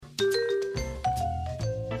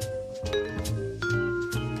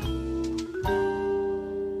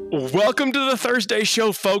Welcome to the Thursday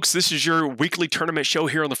show, folks. This is your weekly tournament show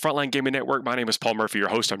here on the Frontline Gaming Network. My name is Paul Murphy, your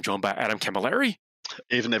host. I'm joined by Adam Camilleri.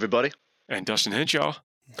 Evening, everybody. And Dustin Henshaw.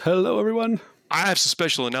 Hello, everyone. I have some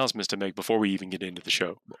special announcements to make before we even get into the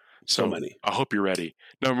show. So many. I hope you're ready.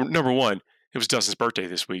 Number one, it was Dustin's birthday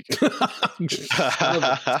this week.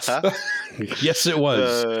 Yes, it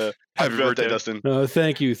was. Happy birthday, Dustin.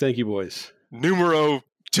 Thank you, boys. Numero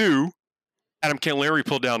two, Adam Camilleri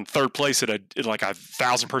pulled down third place at a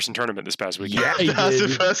 1,000-person tournament this past weekend. Yeah, he did.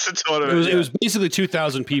 1,000-person tournament. It was basically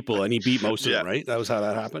 2,000 people, and he beat most of them, right? That was how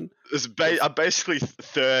that happened? I'm basically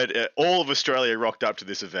third. All of Australia rocked up to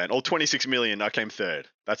this event. All 26 million, I came third.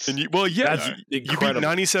 That's you beat incredible.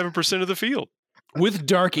 97% of the field. With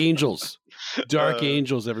Dark Angels. Dark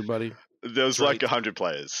Angels, everybody. There was like 100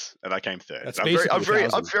 players, and I came third. That's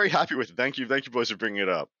I'm very happy with it. Thank you, boys, for bringing it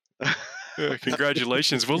up.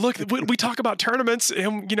 Congratulations. Well, look, we talk about tournaments,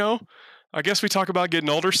 and I guess we talk about getting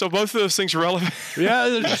older, so both of those things are relevant.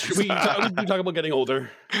 Yeah, we talk about getting older.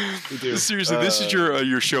 We do. Seriously, this is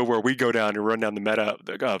your show where we go down and run down the meta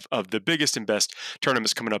of the biggest and best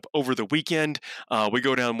tournaments coming up over the weekend. We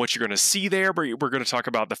go down what you're going to see there, but we're going to talk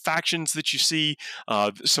about the factions that you see,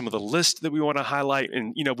 some of the lists that we want to highlight,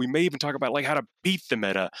 and we may even talk about how to beat the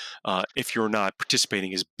meta if you're not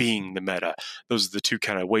participating as being the meta. Those are the two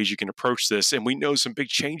kind of ways you can approach this, and we know some big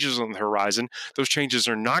changes on the horizon. Those changes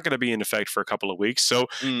are not going to be in effect for a couple of weeks, so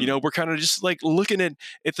we're kind of just looking at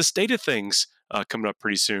the state of things coming up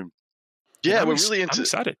pretty soon. Yeah, I'm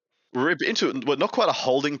excited. We're into well, not quite a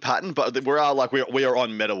holding pattern, but we are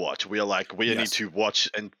on meta watch. We are need to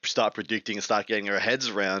watch and start predicting and start getting our heads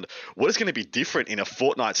around what is going to be different in a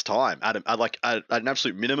fortnight's time. At an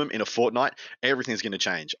absolute minimum, in a fortnight, everything's going to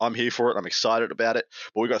change. I'm here for it. I'm excited about it.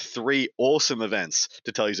 But we've got 3 awesome events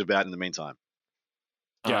to tell you about in the meantime.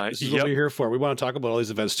 This is what we're here for. We want to talk about all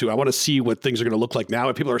these events too. I want to see what things are going to look like now.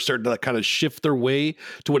 And people are starting to kind of shift their way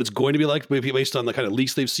to what it's going to be like, maybe based on the kind of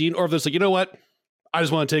leaks they've seen, or if there's you know what, I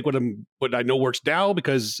just want to take what I know works now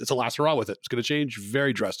because it's a last hurrah with it. It's going to change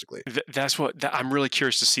very drastically. That's what I'm really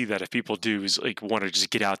curious to see. That if people do is want to just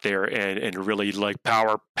get out there and really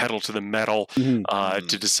power pedal to the metal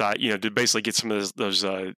to decide, to basically get some of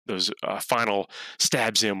those final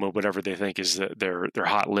stabs in with whatever they think is their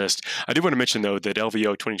hot list. I do want to mention though that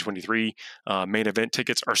LVO 2023 main event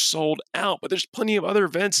tickets are sold out, but there's plenty of other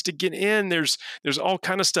events to get in. There's all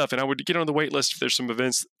kind of stuff, and I would get on the wait list if there's some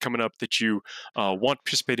events coming up that you want to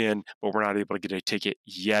participate in, but we're not able to get a ticket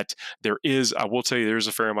yet. I will tell you, there's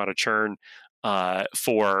a fair amount of churn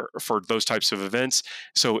for those types of events.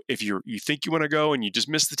 So if you think you want to go and you just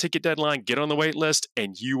missed the ticket deadline, get on the wait list,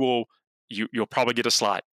 and you'll probably get a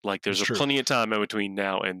slot. There's plenty of time in between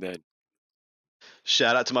now and then.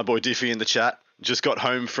 Shout out to my boy Diffie in the chat. Just got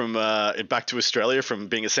home from back to Australia from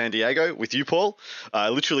being at San Diego with you, Paul.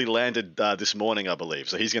 Literally landed this morning, I believe.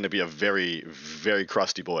 So he's going to be a very, very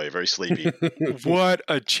crusty boy, very sleepy. What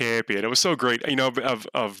a champion! It was so great.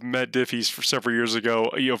 I've met Diffie for several years ago.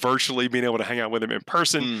 Virtually being able to hang out with him in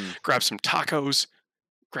person, grab some tacos,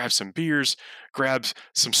 grab some beers, grab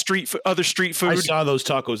some other street food. I saw those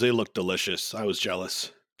tacos; they looked delicious. I was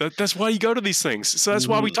jealous. That's why you go to these things. So that's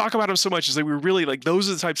why we talk about them so much. Is that we really those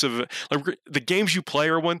are the types of the games you play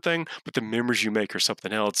are one thing, but the memories you make are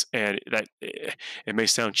something else. And that it may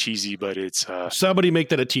sound cheesy, but it's somebody make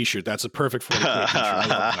that a T-shirt. That's a perfect 40K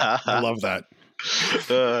T-shirt. I love that.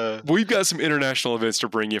 We've got some international events to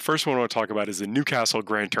bring you. First one I want to talk about is the Newcastle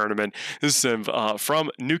Grand Tournament. This is from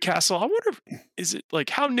Newcastle. I wonder, is it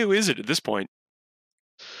how new is it at this point?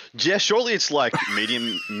 Yeah, surely it's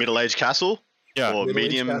middle-aged castle. Yeah, or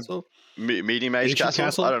medium-aged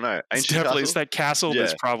castle. I don't know. It's that castle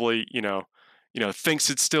that's probably thinks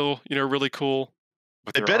it's still really cool.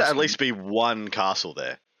 But there better at least be one castle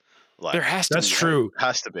there. There has to. That's be, true.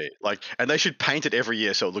 Has to be and they should paint it every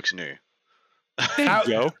year so it looks new. There you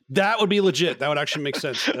go. That would be legit. That would actually make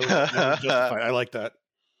sense. That would justify. I like that.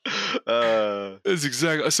 That's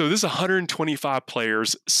exactly. So this is 125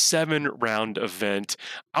 players, 7-round event.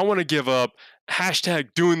 I want to give up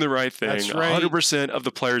 #doing the right thing. That's right. 100% of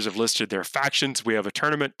the players have listed their factions. We have a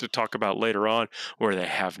tournament to talk about later on where they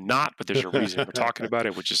have not, but there's a reason we're talking about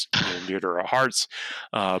it, which is near to our hearts.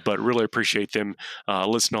 But really appreciate them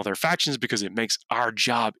listing all their factions because it makes our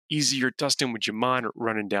job easier. Dustin, would you mind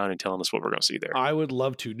running down and telling us what we're going to see there? I would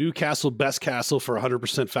love to. Newcastle, best castle for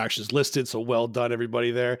 100% factions listed. So well done,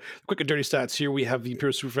 everybody there. Quick and dirty stats here. We have the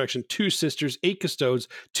Imperial Super Faction, 2 Sisters, 8 Custodes,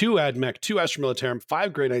 2 Admech, 2 Astra Militarum,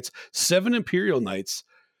 5 Grey Knights, 7 Imperial Knights,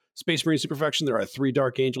 Space Marine Superfaction, there are 3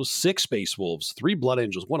 Dark Angels, 6 Space Wolves, 3 Blood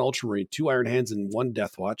Angels, 1 Ultramarine, 2 Iron Hands, and 1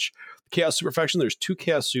 Death Watch. Chaos Superfaction, there's 2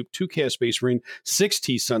 Chaos Soup, 2 Chaos Space Marine, 6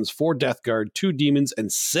 T-Suns, 4 Death Guard, 2 Demons,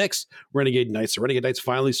 and 6 Renegade Knights. The Renegade Knights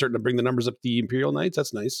finally starting to bring the numbers up to the Imperial Knights.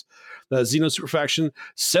 That's nice. The Xeno Superfaction,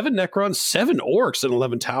 7 Necrons, 7 Orcs, and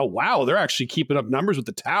 11 Tau. Wow, they're actually keeping up numbers with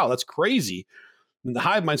the Tau. That's crazy. And the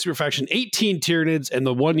Hive Mind Superfaction, 18 Tyranids, and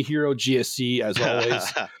the 1 Hero GSC, as always.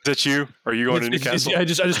 Is that you? Are you going to Newcastle? I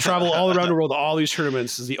just travel all around the world to all these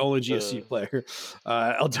tournaments as the only GSC player.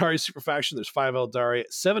 Eldari Superfaction, there's 5 Eldari,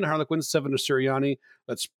 7 Harlequins, 7 Asuriani.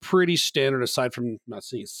 That's pretty standard, aside from not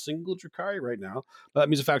seeing a single Drakari right now. That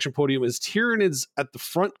means the faction podium is Tyranids at the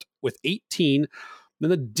front with 18.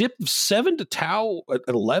 Then the dip of 7 to Tau at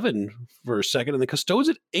 11 for a second, and the Custodes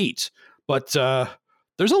at 8. But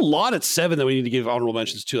there's a lot at 7 that we need to give honorable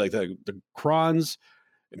mentions to, like the Krons,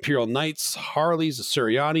 Imperial Knights, Harleys,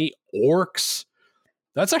 Asuriani, Orcs.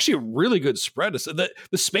 That's actually a really good spread. The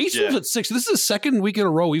Space Wolves at 6. This is the second week in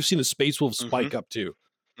a row we've seen the Space Wolves spike up too.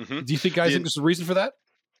 Do you think, guys, think there's a reason for that?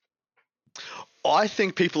 I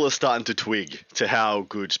think people are starting to twig to how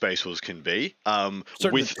good Space Wolves can be.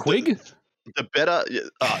 With twig? The better,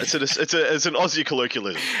 it's an Aussie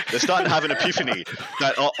colloquialism. They're starting to have an epiphany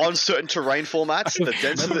that on certain terrain formats, the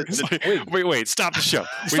denser. Wait, stop the show.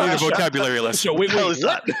 We need a vocabulary lesson. Wait,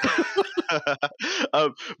 what?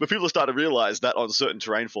 But people are starting to realize that on certain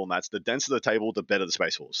terrain formats, the denser the table, the better the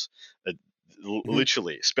Space Wolves.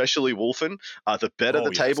 Literally, especially Wolfen, the better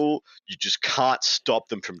the table, you just can't stop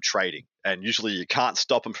them from trading. And usually you can't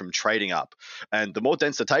stop them from trading up. And the more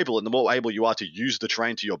dense the table and the more able you are to use the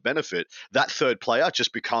terrain to your benefit, that third player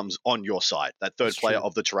just becomes on your side. That third player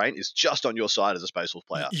of the terrain is just on your side as a Space Wolf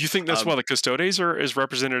player. You think that's why the Custodes are as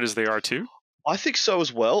represented as they are too? I think so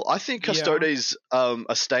as well. I think Custodes are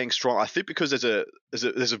staying strong. I think because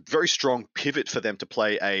there's a very strong pivot for them to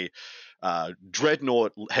play a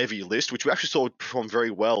Dreadnought heavy list, which we actually saw perform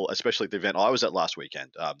very well, especially at the event I was at last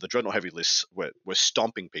weekend. The Dreadnought heavy lists were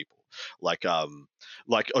stomping people. Like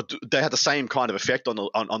they had the same kind of effect on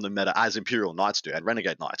the meta as Imperial Knights do, and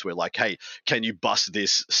Renegade Knights, where like, hey, can you bust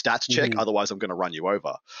this stats check? Otherwise, I'm going to run you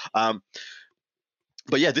over.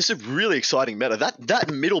 But yeah, this is a really exciting meta.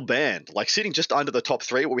 That middle band, like sitting just under the top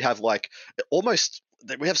 3, where we have like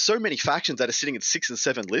we have so many factions that are sitting at 6 and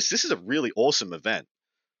 7 lists. This is a really awesome event.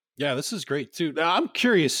 Yeah, this is great too. Now, I'm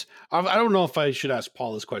curious. I don't know if I should ask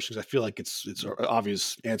Paul this question because I feel like it's an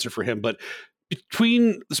obvious answer for him. But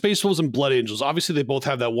between the Space Wolves and Blood Angels, obviously they both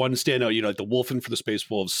have that one standout. Like the Wolfen for the Space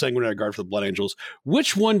Wolves, Sanguinary Guard for the Blood Angels.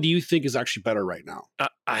 Which one do you think is actually better right now?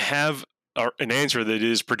 I have an answer that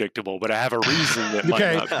is predictable, but I have a reason that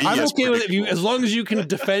might not be. I'm okay with it. As long as you can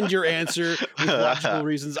defend your answer with logical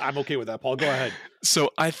reasons, I'm okay with that. Paul, go ahead.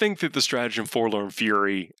 So I think that the stratagem Forlorn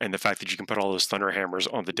Fury and the fact that you can put all those Thunder Hammers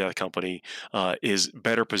on the Death Company is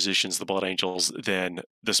better positions the Blood Angels than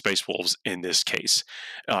the Space Wolves in this case.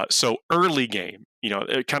 So early game,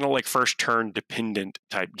 kind of like first turn dependent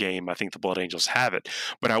type game, I think the Blood Angels have it.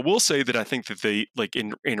 But I will say that I think that they, like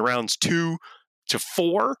in rounds 2 to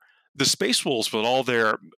 4, the Space Wolves, with all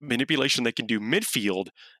their manipulation they can do midfield,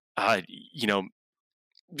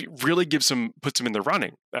 really puts them in the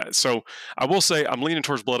running. So I will say I'm leaning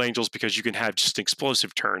towards Blood Angels because you can have just an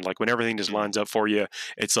explosive turn. Like when everything just lines up for you,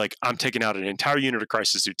 it's like I'm taking out an entire unit of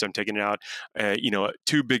Crisis Suits. I'm taking out,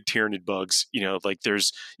 2 big Tyranid bugs. Like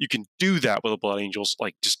you can do that with the Blood Angels.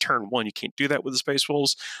 Like just turn 1, you can't do that with the Space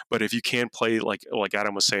Wolves. But if you can play like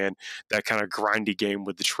Adam was saying, that kind of grindy game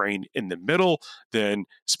with the train in the middle, then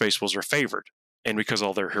Space Wolves are favored. And because of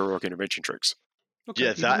all their heroic intervention tricks. Okay.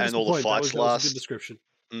 Yeah, that and all the fights last. That was a good description.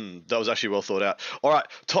 That was actually well thought out. All right,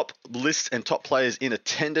 top lists and top players in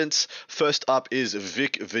attendance. First up is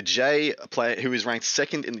Vic Vijay, a player who is ranked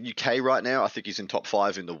 2nd in the UK right now. I think he's in top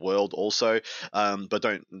 5 in the world also. But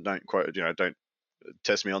don't quote, don't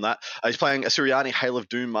test me on that. He's playing Asuriani, Hail of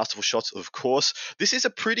Doom, Masterful Shots, of course. This is a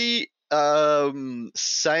pretty same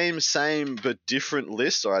but different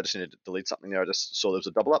list. Sorry, I just needed to delete something there. I just saw there was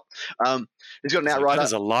a double up. He's got an Outrider. That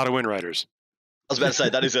is a lot of Wind Riders. I was about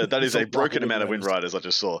to say that is a broken amount of Wind Riders I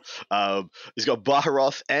just saw. He's got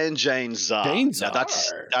Baharoth and Jane Zar. Now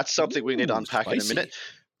that's something we need to unpack in a minute.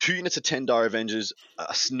 2 units of 10 Dire Avengers,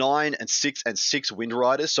 9 and 6 and 6 Wind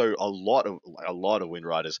Riders, so a lot of Wind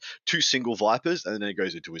Riders. 2 single Vipers, and then he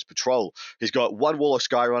goes into his patrol. He's got 1 Warlock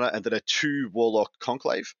Skyrunner and then a 2 Warlock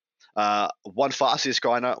Conclave. 1 Farseer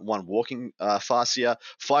Skyner, 1 Walking Farseer,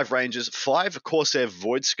 5 Rangers, 5 Corsair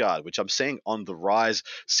Void Scarred, which I'm seeing on the rise,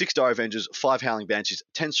 6 Dire Avengers, 5 Howling Banshees,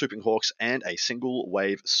 10 Swooping Hawks, and a single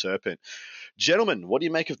Wave Serpent. Gentlemen, what do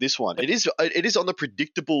you make of this one? It is on the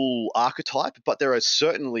predictable archetype, but there are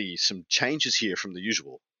certainly some changes here from the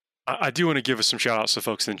usual. I do want to give us some shout outs to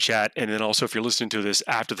folks in the chat. And then also, if you're listening to this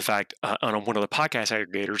after the fact on one of the podcast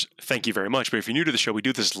aggregators, thank you very much. But if you're new to the show, we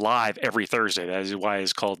do this live every Thursday. That is why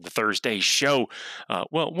it's called the Thursday Show.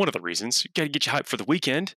 Well, one of the reasons, got to get you hyped for the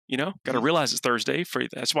weekend, got to realize it's Thursday.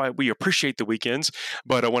 That's why we appreciate the weekends.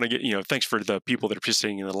 But I want to get, thanks for the people that are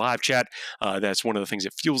participating in the live chat. That's one of the things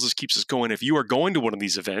that fuels us, keeps us going. If you are going to one of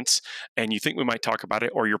these events and you think we might talk about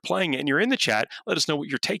it, or you're playing it and you're in the chat, let us know what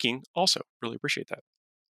you're taking. Also, really appreciate that.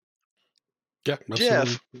 Yeah,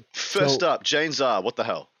 Jeff, first up, Jane Zar, what the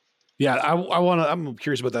hell? Yeah, I'm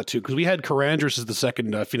curious about that too, because we had Karandras as the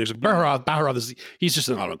second Phoenix. Baharov he's just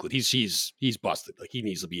an auto include. He's busted. Like, he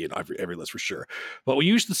needs to be in every list for sure. But we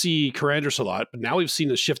used to see Karandras a lot, but now we've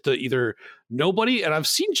seen a shift to either nobody, and I've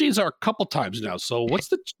seen Jane Zar a couple times now. So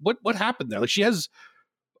what happened there? Like,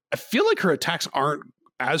 I feel like her attacks aren't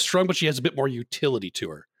as strong, but she has a bit more utility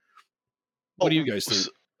to her. What do you guys think?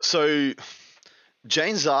 So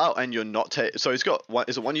Jane Zar, and you're not so he's got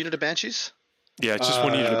is it 1 unit of Banshees? Yeah, it's just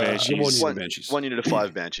 1 unit of Banshees. 1 unit of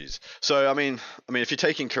 5 Banshees. So I mean, if you're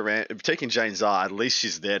taking Jane Zar, at least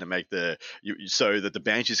she's there to make so that the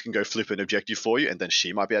Banshees can go flip an objective for you, and then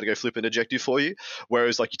she might be able to go flip an objective for you.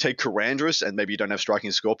 Whereas, like, you take Karandras, and maybe you don't have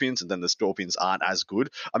striking Scorpions, and then the Scorpions aren't as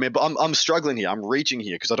good. I mean, but I'm struggling here. I'm reaching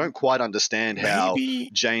here because I don't quite understand how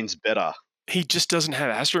Jane's better. He just doesn't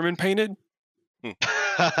have Astroman painted.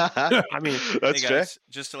 I mean, that's fair.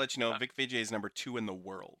 Just to let you know, Vic Vijay is number 2 in the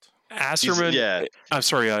world. Astroman, I'm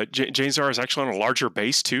sorry, Jane Zar is actually on a larger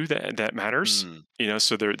base too. That matters.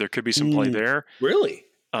 So there could be some play there. Really?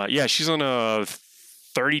 Yeah, she's on a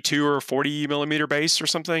 32 or 40 millimeter base or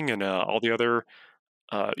something, and all the other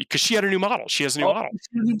because she had a new model. She has a new model.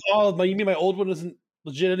 Oh, you mean my old one isn't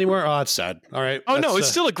legit anymore? Oh, that's sad. All right. Oh, no, it's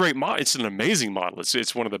still a great model. It's an amazing model.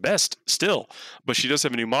 It's one of the best still, but she does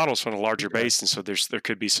have a new model, so on a larger base, and so there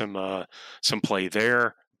could be some play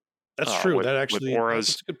there. That's true. That's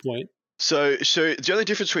a good point. So the only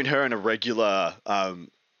difference between her and a regular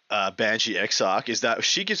Banshee Exarch is that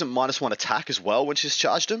she gives them -1 attack as well when she's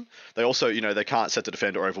charged them. They also, they can't set to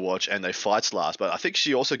defend or overwatch, and they fight last. But I think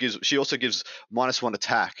she also gives -1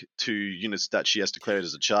 attack to units that she has declared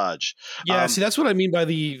as a charge. Yeah, see, that's what I mean by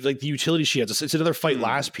the utility she has. It's another fight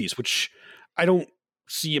last piece, which I don't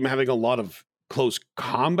see him having a lot of close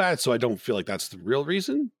combat, so I don't feel like that's the real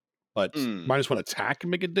reason. But -1 attack can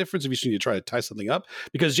make a difference if you need to try to tie something up,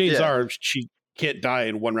 because Jane Zar, she can't die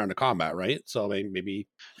in 1 round of combat, right? So maybe.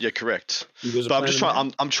 Yeah, correct. But I'm just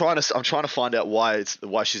trying. I'm trying to find out why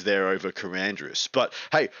she's there over Karandras. But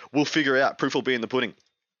hey, we'll figure it out. Proof will be in the pudding.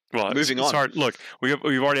 Well, moving on. Hard. Look, we've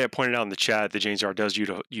already pointed out in the chat that Jane Zar does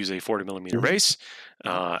use a 40 millimeter base,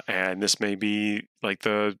 and this may be like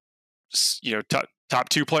the top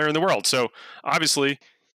 2 player in the world. So obviously,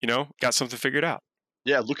 got something figured out.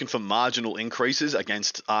 Yeah, looking for marginal increases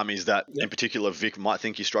against armies that, in particular, Vic might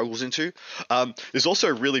think he struggles into. There's also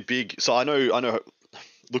really big. So I know.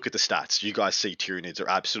 Look at the stats. You guys see Tyranids are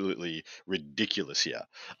absolutely ridiculous here.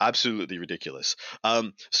 Absolutely ridiculous.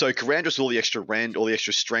 So Karandras with all the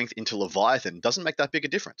extra strength into Leviathan doesn't make that big a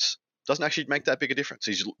difference. Doesn't actually make that big a difference.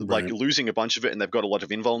 He's like losing a bunch of it, and they've got a lot of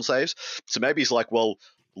invuln saves. So maybe he's like, well,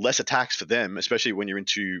 less attacks for them, especially when you're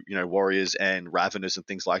into warriors and raveners and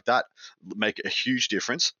things like that, make a huge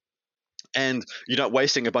difference. And you're not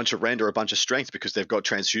wasting a bunch of rend or a bunch of strength because they've got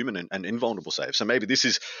transhuman and invulnerable saves. So maybe this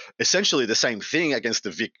is essentially the same thing against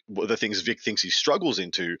the things Vic thinks he struggles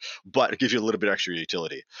into, but it gives you a little bit extra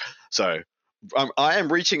utility. So I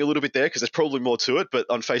am reaching a little bit there because there's probably more to it, but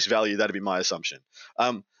on face value, that'd be my assumption.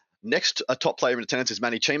 Next, a top player in attendance is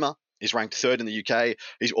Manny Chima. He's ranked 3rd in the UK.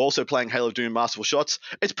 He's also playing Hail of Doom Masterful Shots.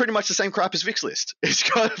 It's pretty much the same crap as Vic's list. It's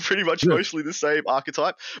got pretty much mostly the same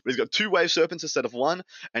archetype, but he's got 2 Wave Serpents instead of 1,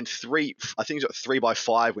 and 3, I think he's got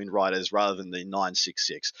 3x5 Wind Riders rather than the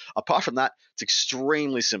 9/6/6. Apart from that, it's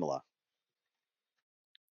extremely similar.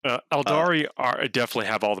 Eldari definitely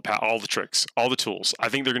have all the tricks, all the tools. I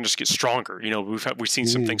think they're going to just get stronger. We've seen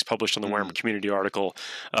some things published on the Warhammer community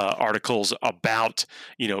articles about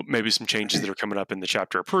maybe some changes that are coming up in the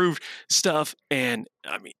chapter approved stuff. And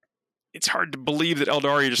I mean, it's hard to believe that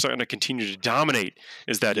Eldari are just going to continue to dominate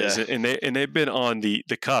as that is, and they've been on the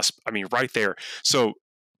cusp. I mean, right there. So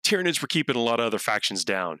Tyranids were keeping a lot of other factions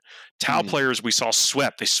down. Tau players we saw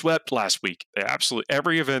swept. They swept last week. They absolutely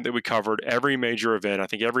every event that we covered, every major event, I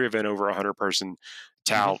think every event over 100 person,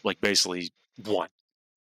 Tau basically won.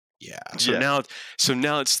 Yeah. So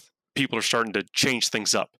now it's people are starting to change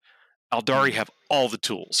things up. Eldari have all the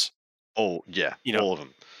tools. Oh yeah, all of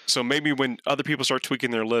them. So maybe when other people start tweaking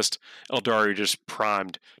their list, Eldari just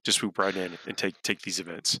primed to swoop right in and take these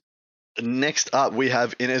events. Next up, we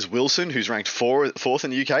have Inez Wilson, who's ranked fourth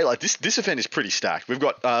in the UK. Like this event is pretty stacked. We've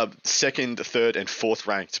got second, third, and fourth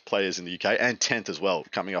ranked players in the UK, and 10th as well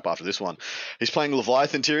coming up after this one. He's playing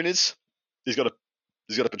Leviathan Tyranids. He's got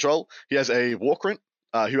a patrol. He has a Warcrant,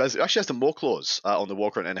 who actually has the Maw-Claws on the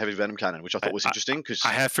Warcrant and Heavy Venom Cannon, which I thought was interesting because I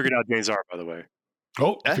have figured out Jane's art, by the way.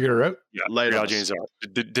 Oh, figured it out. Yeah, later. Figured out Jane's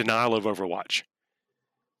art. Denial of Overwatch.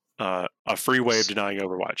 A free way of denying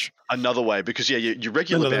Overwatch. Another way, because your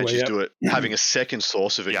regular benches do it. Having a second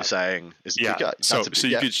source of it, you're saying is so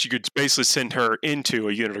you could basically send her into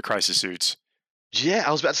a unit of crisis suits. Yeah,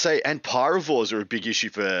 I was about to say, and Pyrovores are a big issue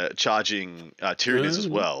for charging Tyranids as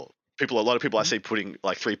well. A lot of people I see putting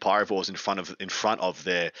like 3 Pyrovores in front of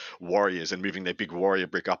their warriors and moving their big warrior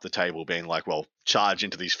brick up the table, being like, well, charge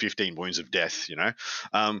into these 15 wounds of death,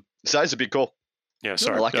 So that's a big call. Yeah,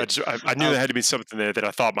 sorry. I knew there had to be something there that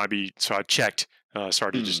I thought might be, so I checked.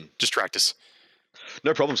 Sorry to just distract us.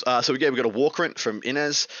 No problems. So again, we've got a Warcrant from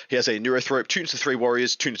Inez. He has a Neurothrope, 2 to 3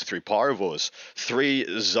 warriors, 2 to 3 Pyrovores, 3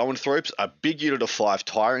 Zoanthropes, a big unit of 5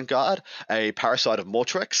 Tyrant Guard, a Parasite of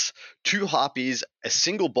Mortrex, 2 Harpies, a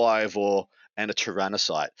single Biovore, and a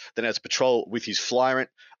Tyrannocyte. Then has a patrol with his Flyrant,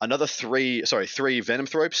 another 3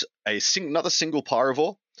 Venomthropes, another single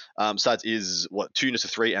Pyrovore. So that is 2 units of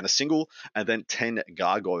 3 and a single, and then 10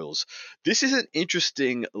 Gargoyles. This is an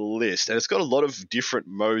interesting list, and it's got a lot of different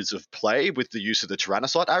modes of play with the use of the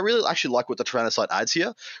Tyrannocyte. I really actually like what the Tyrannocyte adds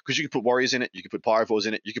here, because you can put warriors in it, you can put Pyrovores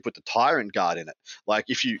in it, you can put the Tyrant Guard in it. Like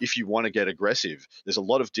if you want to get aggressive, there's a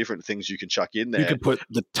lot of different things you can chuck in there. You could put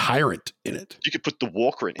the Tyrant in it. You could put the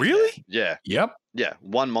Warcrant in Really? there. Yeah. Yep. Yeah,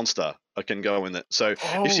 one monster can go in it. So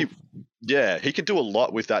he can do a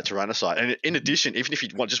lot with that Tyrannocyte. And in addition, even if you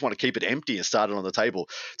just want to keep it empty and start it on the table,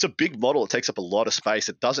 it's a big model. It takes up a lot of space.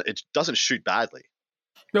 It doesn't shoot badly.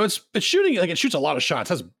 No, it's shooting, like it shoots a lot of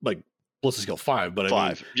shots. It has like ballistic skill 5,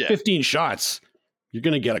 but 15 shots, you're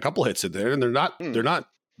gonna get a couple hits in there, and they're not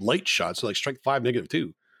light shots. So like strike 5,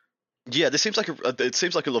 -2. Yeah, it seems like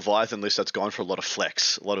a Leviathan list that's gone for a lot of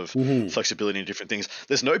flex, a lot of flexibility in different things.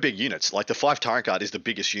 There's no big units. Like the 5 Tyrant Guard is the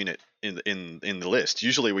biggest unit in the list.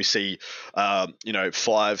 Usually we see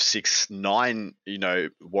 5, 6, 9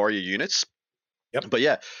 warrior units. Yep. But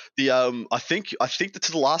yeah, the I think that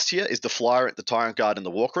to the last here is the Flyer, the Tyrant Guard, and the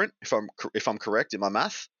Warcrant. If I'm correct in my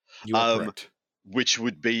math. You are correct. Which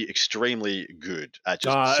would be extremely good at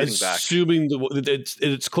just sitting back. Assuming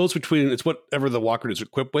it's close between, it's whatever the Walker is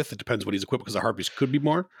equipped with. It depends what he's equipped, because the Harpies could be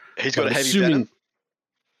more. He's got a Heavy Venom.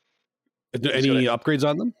 Any upgrades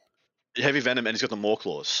on them? Heavy Venom, and he's got the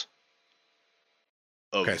Maw-Claws.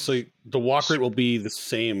 Okay, so the Walker will be the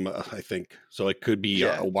same, I think. So it could be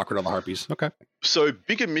a Walker on the Harpies. Okay. So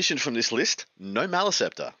big omission from this list, no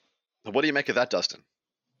Maliceptor. What do you make of that, Dustin?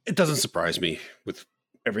 It doesn't surprise me with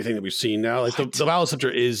everything that we've seen now. Like the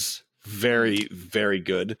Maliceptor is very, very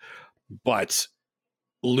good, but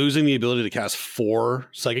losing the ability to cast 4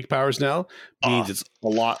 psychic powers now means it's a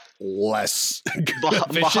lot less.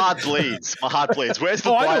 My heart bleeds. My heart bleeds. Where's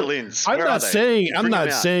the violins? I'm not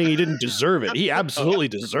saying he didn't deserve it. He absolutely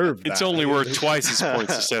deserved that. It's only worth twice his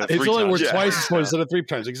points instead of 3 times. It's only worth twice his points instead of 3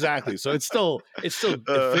 times. Exactly. So it's still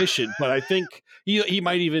efficient, but I think he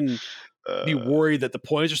might even be worried that the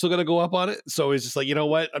points are still going to go up on it. So he's just like, you know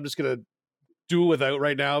what? I'm just going to do it without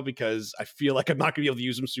right now, because I feel like I'm not going to be able to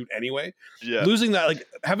use him soon anyway. Yeah. Losing that, like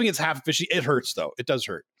having its half efficient, it hurts though. It does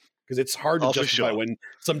hurt, because it's hard to justify when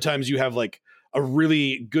sometimes you have like a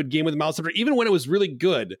really good game with the Maliceptor. Even when it was really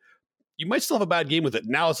good, you might still have a bad game with it.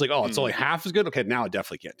 Now it's like, it's only half as good. Okay, now I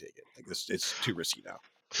definitely can't take it. Like it's too risky now.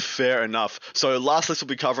 Fair enough. So last list we'll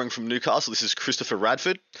be covering from Newcastle. This is Christopher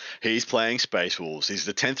Radford. He's playing Space Wolves. He's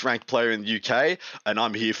the 10th ranked player in the UK, and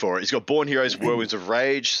I'm here for it. He's got Born Heroes, Whirlwinds of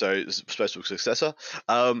Rage, so Space Wolves successor.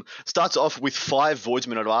 Starts off with 5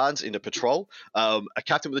 Voidsmen at Arms in the patrol, a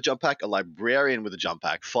captain with a jump pack, a librarian with a jump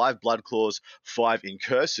pack, 5 Blood Claws, 5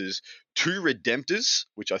 Incursors, 2 Redemptors,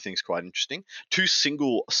 which I think is quite interesting, 2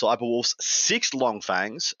 single Cyberwolves, 6 Long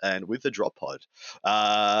Fangs, and with the drop pod.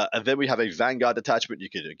 And then we have a Vanguard detachment. You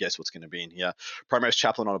could guess what's going to be in here. Primaris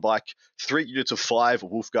Chaplain on a bike, 3 units of 5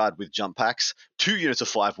 Wolfguard with jump packs, 2 units of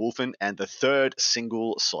 5 Wolfen, and the 3rd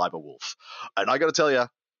single Cyberwolf. And I got to tell you,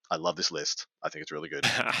 I love this list. I think it's really good.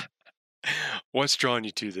 What's drawing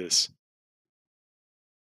you to this?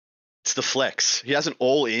 It's the flex. He hasn't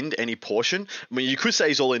all-inned any portion. I mean, you could say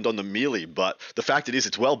he's all-inned on the melee, but the fact it is,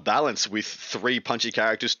 it's well balanced with 3 punchy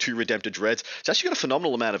characters, 2 Redemptor Dreads. It's actually got a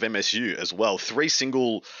phenomenal amount of MSU as well. 3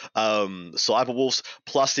 single Cyberwolves,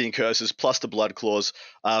 plus the Incursors, plus the Blood Claws,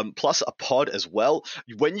 plus a pod as well.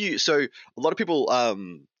 So a lot of people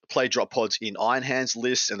play drop pods in Iron Hands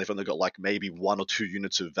lists, and they've only got like maybe 1 or 2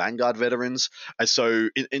 units of Vanguard veterans. And so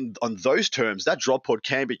on those terms, that drop pod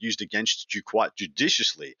can be used against you quite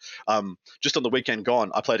judiciously. Just on the weekend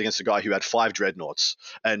gone, I played against a guy who had 5 dreadnoughts,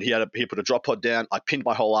 and he put a drop pod down. I pinned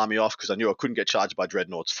my whole army off because I knew I couldn't get charged by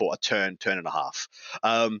dreadnoughts for a turn and a half.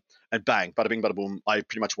 And bang, bada bing, bada boom, I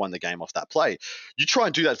pretty much won the game off that play. You try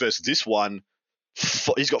and do that versus this one.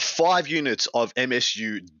 He's got 5 units of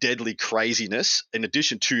MSU deadly craziness, in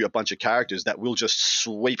addition to a bunch of characters that will just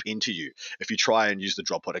sweep into you if you try and use the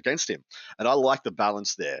drop pod against him. And I like the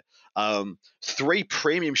balance there. 3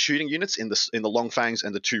 premium shooting units in the Long Fangs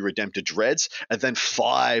and the 2 Redemptor Dreads, and then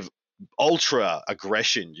 5 ultra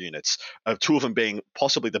aggression units, 2 of them being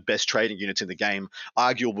possibly the best trading units in the game,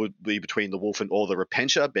 arguably between the Wolfen or the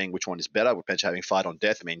Repentia, being which one is better. Repentia having fight on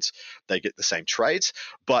death means they get the same trades,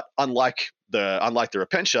 but unlike the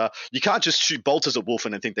Repentia, you can't just shoot bolters at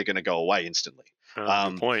Wolfen and think they're going to go away instantly.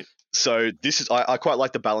 Good point. So this is I quite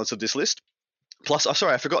like the balance of this list. Plus,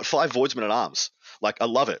 I forgot 5 Voidsmen at Arms. Like, I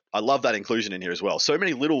love it. I love that inclusion in here as well. So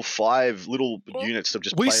many little 5 units of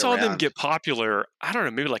just we play saw around. them get popular, I don't know,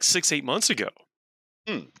 maybe like 6-8 months ago.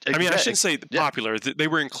 I mean, I shouldn't say popular. They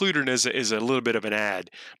were included as a little bit of an ad,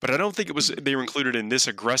 but I don't think it was they were included in this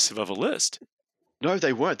aggressive of a list. No,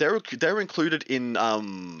 they weren't. They were included in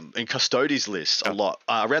Custodes lists a lot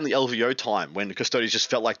around the LVO time, when the Custodes just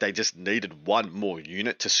felt like they just needed 1 more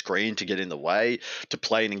unit to screen to get in the way to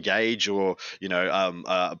play and engage, or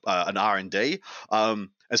an R&D. And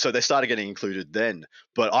so they started getting included then.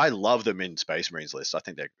 But I love them in Space Marines lists. I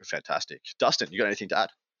think they're fantastic. Dustin, you got anything to add?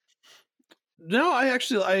 No, I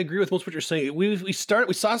agree with most of what you're saying. We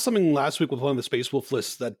saw something last week with one of the Space Wolf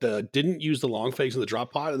lists that didn't use the long fangs in the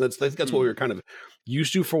drop pod, and I think that's what we were kind of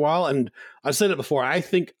used to for a while. And I've said it before, I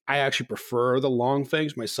think I actually prefer the long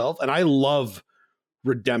fangs myself, and I love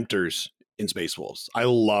Redemptors in Space Wolves. I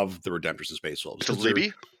love the Redemptors in Space Wolves. The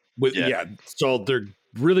Libby? So they're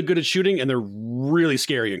really good at shooting, and they're really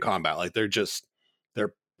scary in combat. Like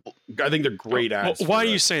I think they're great at. Why are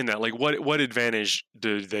you saying that? Like, what advantage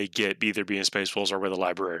do they get either being Space Wolves or with a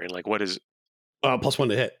librarian? Like, what is +1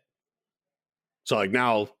 to hit? So like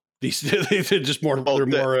now they're just more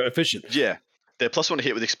more efficient. Yeah, they're +1 to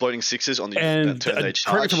hit with exploding 6s on the turn they charge.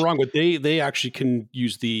 Correct me if I'm wrong, but they actually can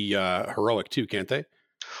use the heroic too, can't they?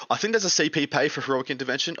 I think there's a CP pay for heroic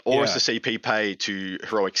intervention, or it's a CP pay to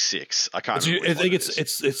heroic 6. I can't remember. I think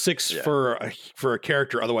it's 6 for a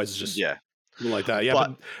character. Otherwise, it's just something like that. Yeah,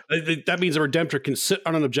 but that means a Redemptor can sit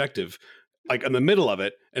on an objective, like in the middle of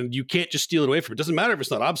it, and you can't just steal it away from it. It doesn't matter if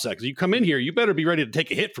it's not OBSEC. You come in here, you better be ready to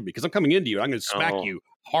take a hit from me, because I'm coming into you. I'm going to smack you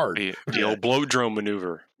hard. The old blow drone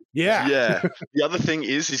maneuver. Yeah. The other thing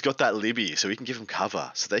is he's got that Libby, so he can give them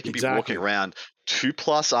cover. So they can be walking around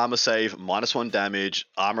 2+ armor save, -1 damage,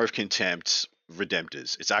 armor of contempt,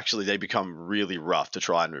 Redemptors. It's actually, they become really rough to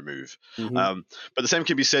try and remove. But the same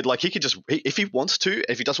can be said, like, he could just, if he wants to,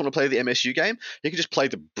 if he doesn't want to play the MSU game, he can just play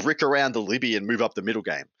the brick around the Libby and move up the middle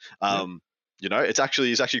game. It's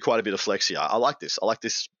actually quite a bit of flex here. I like this. I like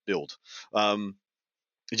this build. I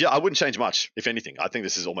wouldn't change much, if anything. I think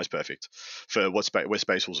this is almost perfect for where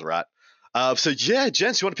Space Wolves are at.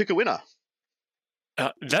 Gents, you want to pick a winner?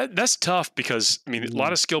 That's tough, because I mean, a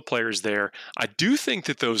lot of skill players there. I do think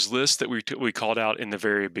that those lists that we called out in the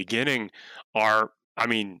very beginning are, I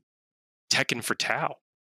mean, Tekken for Tau.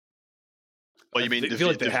 Well, you mean I feel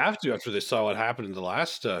like they have to after they saw what happened in the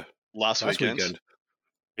last weekend.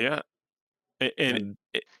 Yeah, and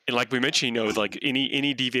like we mentioned, like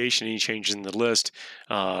any deviation, any change in the list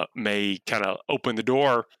may kind of open the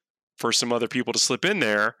door for some other people to slip in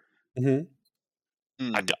there.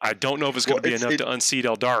 I don't know if it's going to be enough to unseat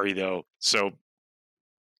Eldari, though. So,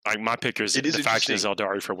 my pick is the faction is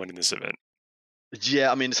Eldari for winning this event.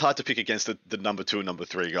 Yeah, I mean, it's hard to pick against the number 2 and number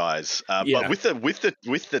 3 guys. But with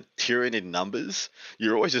the Tyranid numbers,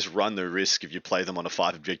 you always just run the risk if you play them on a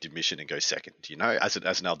 5 objective mission and go second. As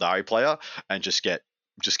an Eldari player, and just get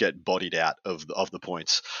bodied out of the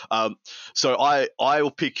points. So I will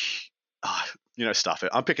pick. Stuff it.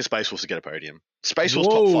 I'm picking Space Wolves to get a podium. Space Wolves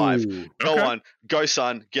top 5. Go on. Go,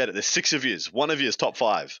 son. Get it. There's 6 of yous. 1 of you is top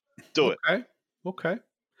 5. Do it. Okay.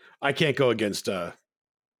 I can't go against the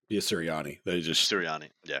Sirianni. They just Sirianni.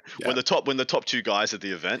 Yeah. When the top 2 guys at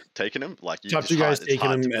the event taking him, like top 2 guys taking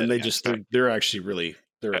him, and they're actually really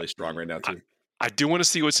strong right now too. I do want to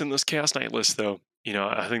see what's in this Chaos Knight list, though.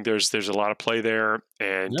 I think there's a lot of play there,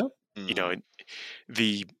 and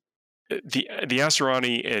the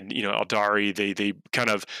Asuryani and Eldari, they kind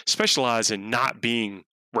of specialize in not being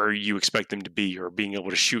where you expect them to be, or being able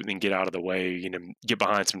to shoot and then get out of the way, get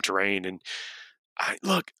behind some terrain. And I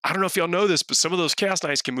don't know if y'all know this, but some of those Chaos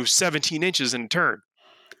Knights can move 17 inches in a turn.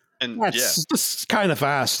 And that's kind of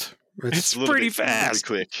fast. It's pretty fast.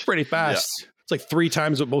 Pretty quick. Pretty fast. It's like 3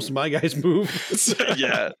 times what most of my guys move.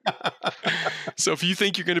 Yeah. So if you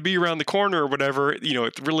think you're going to be around the corner or whatever, it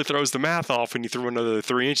really throws the math off when you throw another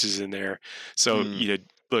 3 inches in there. So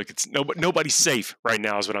look, it's nobody's safe right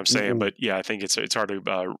now, is what I'm saying. But yeah, I think it's hard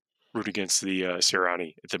to root against the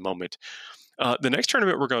Sirianni at the moment. The next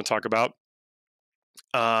tournament we're going to talk about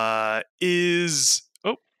is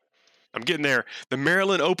I'm getting there. The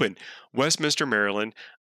Maryland Open, Westminster, Maryland.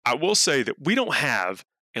 I will say that we don't have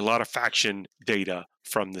a lot of faction data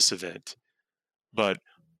from this event, but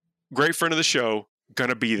great friend of the show,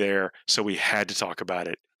 gonna be there, so we had to talk about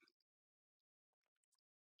it.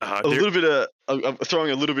 Little bit of throwing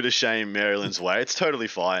a little bit of shame Maryland's way. It's totally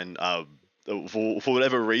fine. For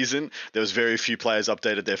whatever reason, there was very few players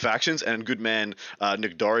updated their factions, and good man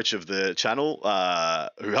Nick Dorich of the channel,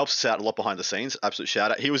 who helps us out a lot behind the scenes, absolute shout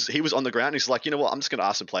out. He was on the ground. He's like, you know what, I'm just going to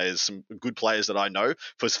ask some good players that I know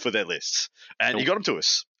for their lists, and he got them to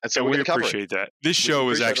us. And so we appreciate that. This show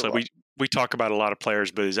is actually we talk about a lot of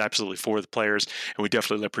players, but it's absolutely for the players, and we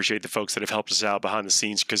definitely appreciate the folks that have helped us out behind the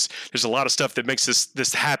scenes, because there's a lot of stuff that makes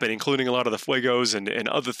this happen, including a lot of the Fuegos and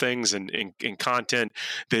other things and content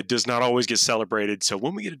that does not always get celebrated. So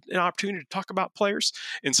when we get an opportunity to talk about players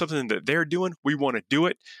and something that they're doing, we want to do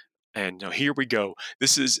it. And here we go.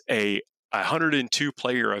 This is a 102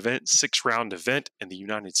 player event, 6-round event in the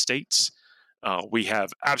United States. We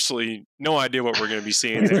have absolutely no idea what we're going to be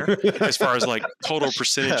seeing there as far as like total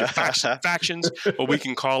percentage of factions, but we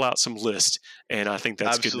can call out some lists, and I think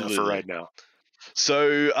that's good enough for right now.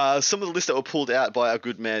 So some of the lists that were pulled out by our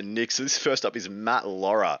good man Nick. So this first up is Matt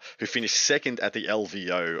Laura, who finished second at the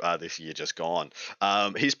LVO this year just gone.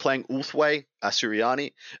 He's playing Ulthwé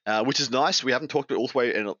Sirianni, which is nice. We haven't talked about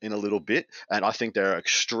Ulthwé in a little bit, and I think they're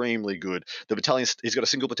extremely good. The battalion, he's got a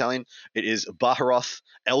single battalion. It is Baharoth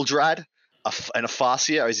Eldrad and a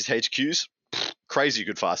Farseer as his HQs. Crazy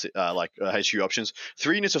good HQ options.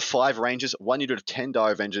 3 units of 5 Rangers, 1 unit of 10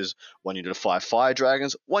 Dire Avengers, 1 unit of 5 Fire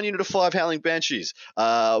Dragons, 1 unit of 5 Howling Banshees,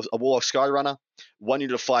 a Warlock Skyrunner, 1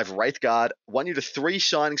 unit of 5 Wraith Guard, 1 unit of 3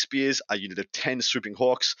 Shining Spears, a unit of 10 Swooping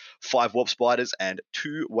Hawks, 5 Warp Spiders, and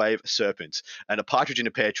 2 Wave Serpents, and a Partridge in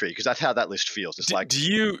a Pear Tree, because that's how that list feels. It's do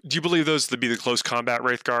you believe those to be the close combat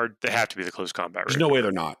Wraith Guard? They have to be the close combat Wraith There's no way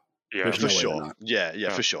they're not. Yeah, for sure.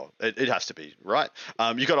 Yeah, for sure. It has to be, right?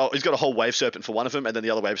 He's got a whole Wave Serpent for one of them, and then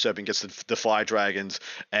the other Wave Serpent gets the Fire Dragons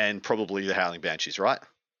and probably the Howling Banshees, right?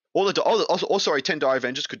 10 Dire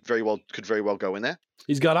Avengers could very well go in there.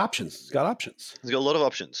 He's got options. He's got a lot of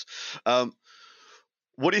options.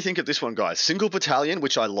 What do you think of this one, guys? Single battalion,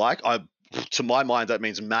 which I like. To my mind, that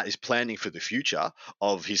means Matt is planning for the future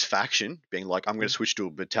of his faction, being like, I'm going to switch to a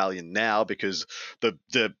battalion now, because the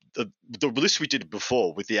list we did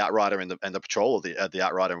before with the Outrider and the Patrol, or the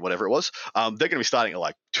Outrider and whatever it was, they're going to be starting at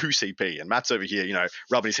like 2 CP, and Matt's over here,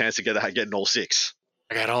 rubbing his hands together, getting all 6.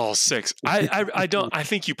 I got all 6. I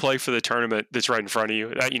think you play for the tournament that's right in front of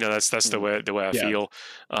you. That's the way I feel.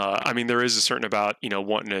 I mean, there is a certain about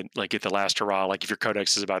wanting to like get the last hurrah. Like if your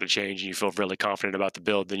codex is about to change and you feel really confident about the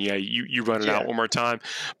build, then you run it out one more time.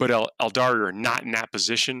 But Eldari are not in that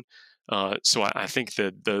position. So I think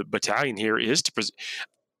the battalion here is to.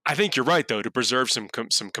 I think you're right though, to preserve some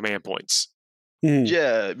command points.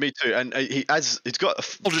 Yeah, me too. And it's got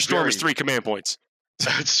Soldier Storm is 3 command points.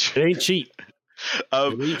 It ain't cheap.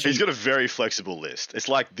 He's got a very flexible list. It's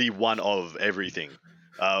like the one of everything.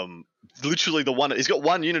 Literally the one. He's got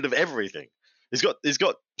 1 unit of everything. He's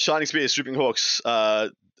got Shining Spears, Swooping Hawks.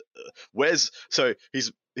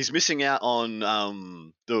 He's missing out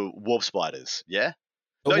on the Warp Spiders. Yeah.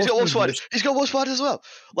 No, he's got Warp Spiders. He's got Warp Spiders as well.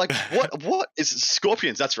 Like what is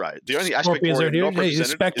Scorpions? That's right. The only aspect Scorpions aren't here. Hey,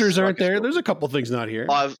 Spectres aren't there. There's a couple things not here.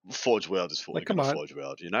 Forge World is fully good. Forge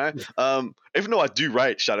World, Even though I do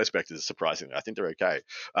rate Shadow Spectres, surprisingly, I think they're okay.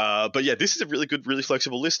 But yeah, this is a really good, really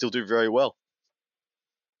flexible list. He'll do very well.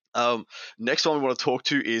 Next one we want to talk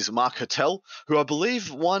to is Mark Hertel, who I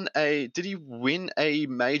believe did he win a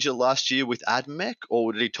major last year with AdMech,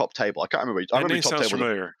 or did he top table? I can't remember. I remember he top table.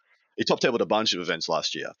 Familiar. He top tabled a bunch of events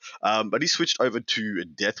last year, but he switched over to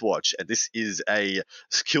Deathwatch, and this is a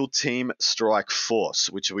Kill Team Strike Force,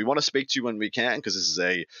 which we want to speak to when we can, because this is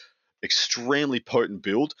a extremely potent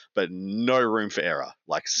build, but no room for error,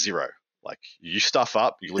 like 0. Like, you stuff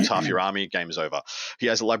up, you lose half your army, game is over. He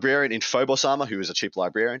has a Librarian in Phobos armor, who is a cheap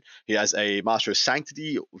Librarian. He has a Master of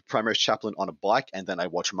Sanctity, Primaris Chaplain on a bike, and then a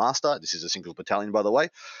Watch Master. This is a single battalion, by the way.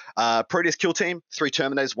 Proteus Kill Team, 3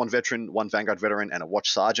 Terminators, 1 Veteran, 1 Vanguard Veteran, and a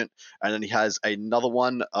Watch Sergeant. And then he has another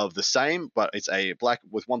one of the same, but it's a black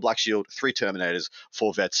with 1 Black Shield, 3 Terminators,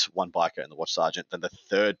 4 Vets, 1 Biker, and the Watch Sergeant. Then the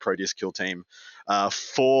third Proteus Kill Team,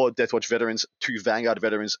 4 Death Watch veterans, 2 Vanguard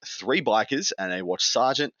veterans, 3 bikers, and a Watch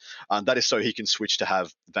Sergeant. That is so he can switch to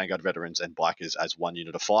have Vanguard veterans and bikers as 1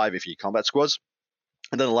 unit of 5 if he combat squads.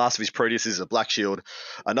 And then the last of his Proteus is a Black Shield,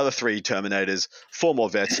 another 3 Terminators, 4 more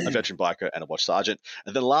vets, a veteran biker, and a Watch Sergeant.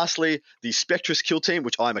 And then lastly, the Spectrus kill team,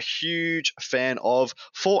 which I'm a huge fan of.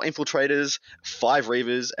 4 Infiltrators, 5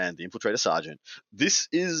 Reavers, and the Infiltrator Sergeant. This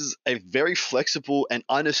is a very flexible and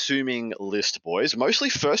unassuming list, boys. Mostly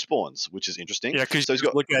firstborns, which is interesting. Yeah, because so he's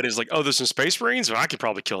got look at it as like, oh, there's some Space Marines? Well, I could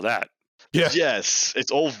probably kill that. Yeah. Yes,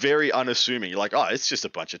 it's all very unassuming. You're like, oh, it's just a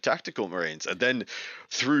bunch of tactical Marines. And then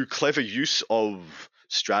through clever use of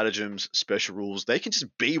stratagems, special rules, they can just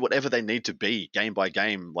be whatever they need to be game by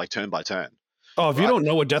game, like turn by turn. Oh, if you don't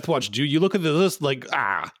know what Death Watch do, you look at the list like,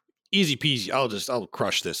 easy peasy. I'll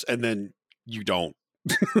crush this. And then you don't.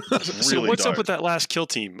 So what's up with that last kill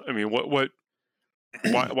team? I mean,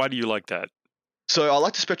 why do you like that? So I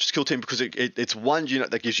like the Spectrus kill team because it's 1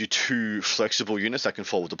 unit that gives you 2 flexible units that can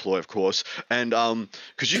forward deploy, of course, and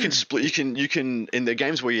because you can split, you can in the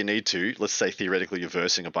games where you need to, let's say theoretically you're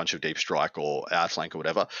versing a bunch of deep strike or outflank or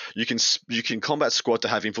whatever, you can combat squad to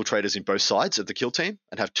have infiltrators in both sides of the kill team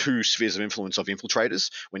and have 2 spheres of influence of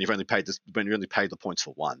infiltrators when you've only paid the points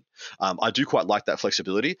for 1. I do quite like that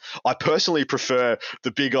flexibility. I personally prefer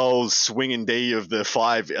the big old swinging D of the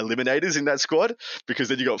 5 eliminators in that squad, because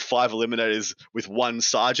then you got 5 eliminators with 1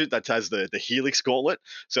 sergeant that has the Helix Gauntlet,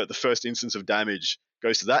 so the first instance of damage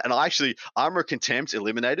goes to that. And Armor Contempt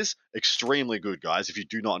eliminators, extremely good, guys. If you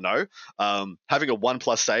do not know, having a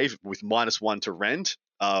 1+ save with -1 to rend,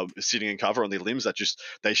 sitting in cover on their limbs that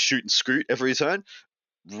they shoot and scoot every turn,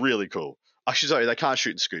 really cool. Actually, sorry, they can't shoot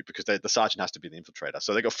and scoot because the sergeant has to be the infiltrator.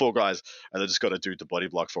 So they got 4 guys and they just got a dude to body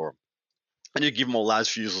block for them. And you give them all las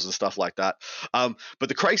fusils and stuff like that. But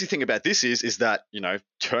the crazy thing about this is that,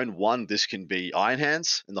 turn 1, this can be Iron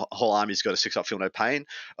Hands, and the whole army's got a 6-up feel no pain.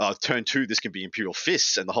 Turn 2, this can be Imperial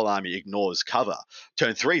Fists, and the whole army ignores cover.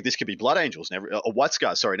 Turn 3, this can be Blood Angels, and White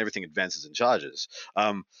Scars, and everything advances and charges.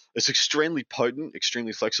 It's extremely potent,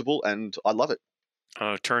 extremely flexible, and I love it.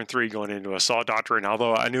 Turn 3 going into Assault Doctrine,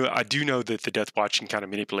 although I do know that the Death Watch can kind of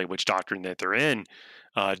manipulate which doctrine that they're in.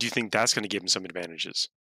 Do you think that's going to give them some advantages?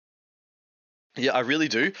 Yeah, I really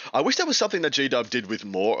do. I wish that was something that GW did with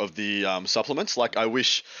more of the supplements. Like, I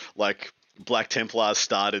wish, Black Templars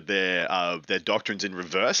started their doctrines in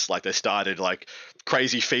reverse. Like, they started,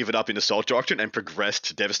 crazy fevered up in Assault Doctrine and progressed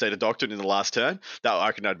to Devastator Doctrine in the last turn. I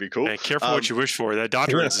reckon that'd be cool. Man, careful what you wish for. That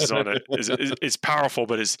doctrine is on it. It's powerful,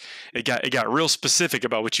 but it got real specific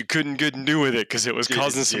about what you couldn't do with it because it was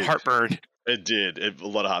causing some heartburn. It did. A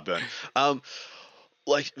lot of heartburn.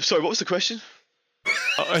 Sorry, what was the question?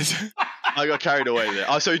 I got carried away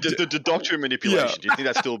there. So the doctrine manipulation. Yeah. Do you think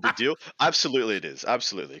that's still a big deal? Absolutely, it is.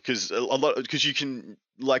 Absolutely, because you can,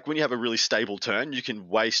 when you have a really stable turn, you can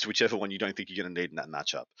waste whichever one you don't think you're going to need in that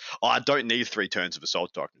matchup. I don't need 3 turns of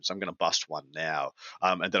Assault Doctrine, so I'm going to bust 1 now,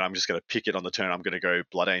 and then I'm just going to pick it on the turn. I'm going to go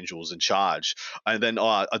Blood Angels and charge, and then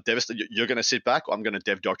you're going to sit back. I'm going to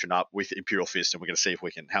Dev Doctrine up with Imperial Fist, and we're going to see if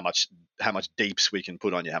we can how much deeps we can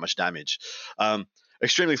put on you, how much damage.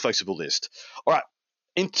 Extremely flexible list. All right,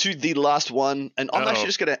 into the last one, and I'm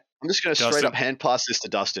just gonna straight up hand pass this to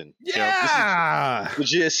Dustin. Yeah,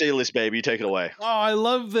 this is the GSC list, baby. Take it away. Oh, I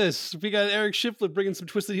love this. We got Eric Shiflett bringing some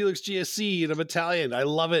Twisted Helix GSC in a battalion. I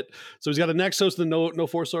love it. So he's got a Nexos, the No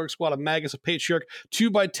Force Orc squad, a Magus, a Patriarch,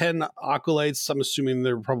 2x10 Acolytes. I'm assuming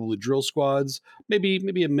they're probably drill squads. Maybe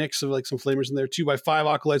a mix of some flamers in there.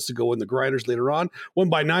 2x5 Acolytes to go in the grinders later on.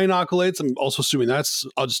 1x9 Acolytes. I'm also assuming that's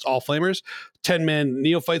just all flamers. 10-man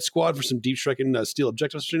Neophyte squad for some deep striking steel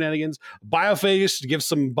objective shenanigans. Biophage to give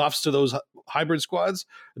some buffs to those hybrid squads,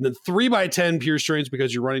 and then 3x10 pure strengths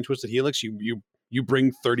because you're running Twisted Helix. You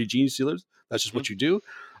bring 30 Genius Stealers. That's just what you do.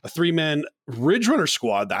 A 3-man Ridge Runner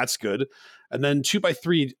squad. That's good. And then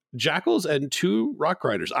 2x3 Jackals and 2 Rock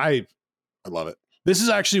Grinders. I love it. This is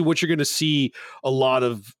actually what you're going to see a lot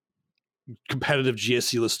of competitive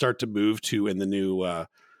GSC lists start to move to in the new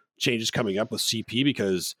changes coming up with CP,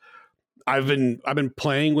 because I've been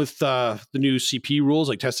playing with the new CP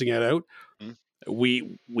rules, testing it out.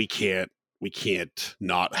 We can't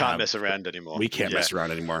mess around anymore. We can't mess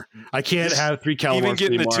around anymore. I can't have 3 Calamars even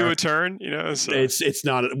getting anymore. the 2 a turn. So. It's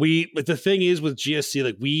not. But the thing is with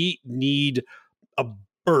GSC, we need a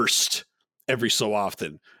burst every so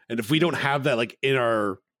often, and if we don't have that in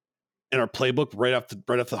our playbook right off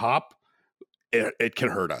the hop, it can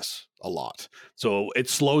hurt us a lot. So it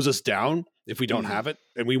slows us down if we don't have it,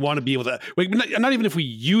 and we want to be able to. Not even if we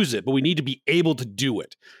use it, but we need to be able to do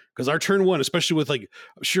it. Because our turn 1, especially with I'm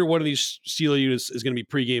sure one of these Steeler units is going to be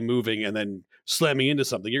pregame moving and then slamming into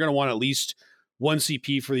something. You're going to want at least one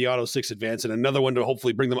CP for the Auto 6 Advance and another one to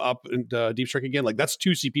hopefully bring them up and Deep Strike again. Like that's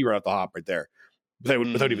 2 CP right off the hop right there,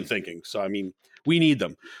 without even thinking. So I mean, we need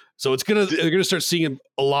them. So they're gonna start seeing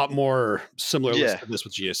a lot more similar lists to this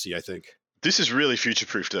with GSC, I think. This is really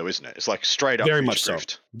future-proofed, though, isn't it? It's like straight up very much so.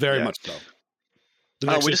 Very much so. The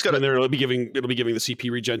next we just got it'll be giving the CP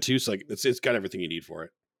regen too. So like it's got everything you need for it.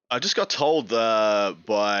 I just got told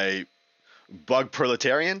by Bug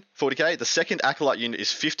Proletarian 40k the second Acolyte unit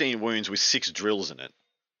is 15 wounds with 6 drills in it.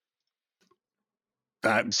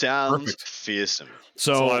 That sounds perfect. Fearsome.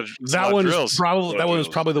 So that one was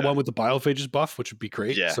probably the one with the biophages buff, which would be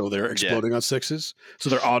great. Yeah. So they're exploding on 6s. So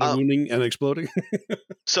they're auto wounding and exploding.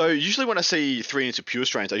 So usually when I see 3 units of Pure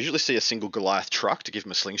Strains, I usually see a single Goliath truck to give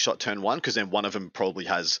them a slingshot turn 1, because then one of them probably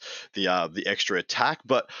has the extra attack.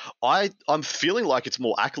 But I'm feeling like it's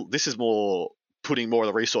more this is more putting more of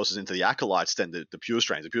the resources into the Acolytes than the Pure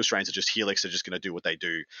Strains. The Pure Strains are just Helix. They're just going to do what they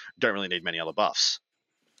do. Don't really need many other buffs.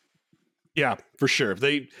 Yeah, for sure.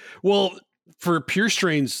 For Pure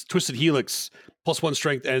Strains, Twisted Helix +1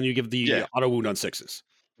 strength, and you give the auto wound on 6s.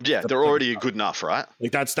 Yeah, they're already good enough, right?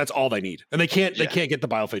 Like that's all they need, and they can't get the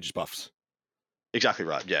biophages buffs. Exactly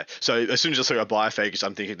right. Yeah. So as soon as I saw a biophages,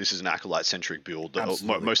 I'm thinking this is an Acolyte centric build.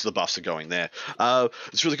 Most of the buffs are going there.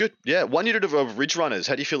 It's really good. Yeah. 1 unit of Ridge Runners.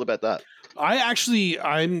 How do you feel about that?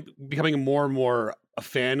 I'm becoming more and more a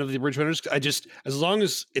fan of the Ridge Runners. As long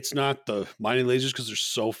as it's not the mining lasers, because they're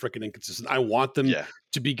so freaking inconsistent. I want them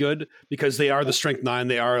to be good because they are the strength 9.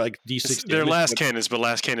 They are like D6. They're last cannons, but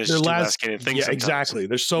last cannons just do last cannon things. Yeah, sometimes. Exactly.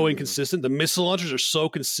 They're so inconsistent. The missile launchers are so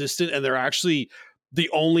consistent, and they're actually the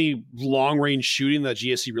only long range shooting that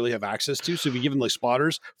GSC really have access to. So if you give them like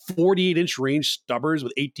spotters, 48-inch range stubbers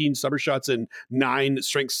with 18 stubber shots and 9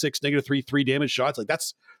 strength 6 -3 3 damage shots, like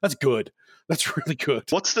that's good. That's really good.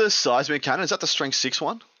 What's the seismic cannon? Is that the strength 6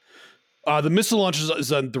 one? The missile launchers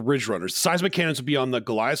is on the Ridge Runners. Seismic cannons would be on the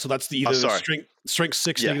Goliath, so that's the strength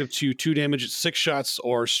 6 -2 2 damage at 6 shots,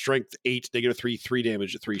 or strength 8 -3 3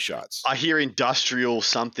 damage at 3 shots. I hear industrial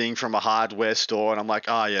something from a hardware store, and I'm like,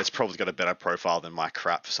 oh yeah, it's probably got a better profile than my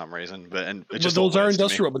crap for some reason. But those are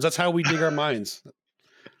industrial weapons. That's how we dig our mines.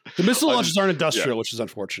 The missile launchers aren't industrial, which is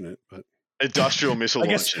unfortunate. But industrial missile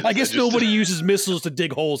launchers. I guess nobody uses missiles to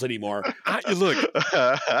dig holes anymore. Look,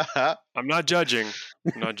 I'm not judging.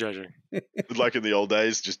 Like in the old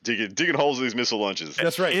days, just digging holes in these missile launchers.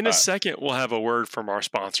 That's right. In a second, we'll have a word from our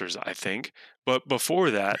sponsors, I think. But before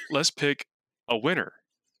that, let's pick a winner.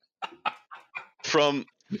 From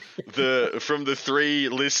the 3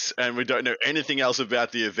 lists, and we don't know anything else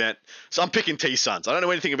about the event. So I'm picking T-Suns. I don't know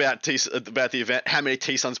anything about the event. How many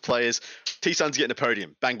T-Suns players? T-Suns getting a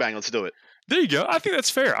podium. Bang, bang, let's do it. There you go. I think that's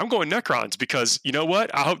fair. I'm going Necrons because you know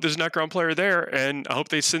what? I hope there's a Necron player there, and I hope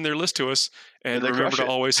they send their list to us and remember to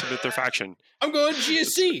always submit their faction. I'm going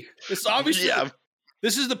GSC. It's obviously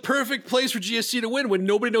this is the perfect place for GSC to win when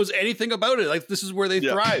nobody knows anything about it. Like this is where they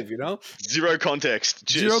thrive, you know? Zero context.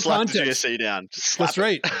 Just slap the GSC down. That's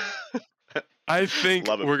right. I think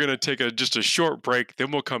we're going to take just a short break.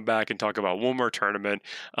 Then we'll come back and talk about one more tournament.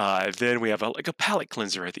 Then we have a palate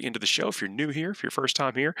cleanser at the end of the show. If you're new here, if you're first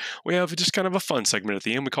time here, we have just kind of a fun segment at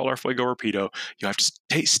the end. We call our Fuego Rapido. You have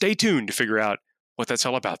to stay tuned to figure out what that's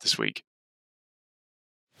all about this week.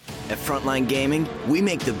 At Frontline Gaming, we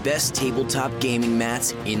make the best tabletop gaming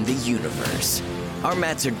mats in the universe. Our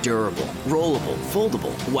mats are durable, rollable,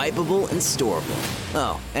 foldable, wipeable, and storable.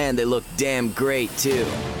 Oh, and they look damn great, too.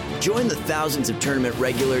 Join the thousands of tournament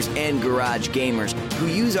regulars and garage gamers who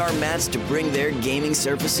use our mats to bring their gaming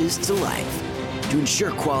surfaces to life. To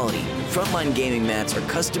ensure quality, Frontline Gaming mats are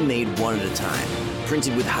custom-made one at a time,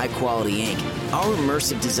 printed with high-quality ink. Our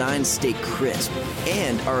immersive designs stay crisp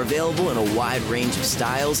and are available in a wide range of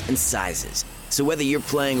styles and sizes. So whether you're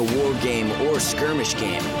playing a war game or a skirmish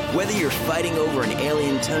game, whether you're fighting over an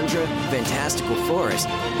alien tundra, fantastical forest,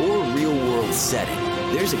 or real-world setting,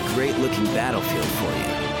 there's a great-looking battlefield for you.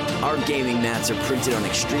 Our gaming mats are printed on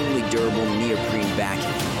extremely durable neoprene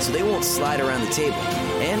backing, so they won't slide around the table.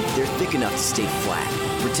 And they're thick enough to stay flat,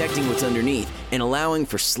 protecting what's underneath and allowing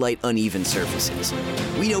for slight uneven surfaces.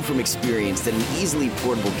 We know from experience that an easily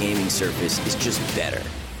portable gaming surface is just better.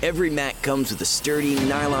 Every mat comes with a sturdy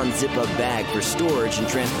nylon zip-up bag for storage and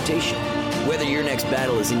transportation. Whether your next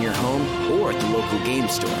battle is in your home or at the local game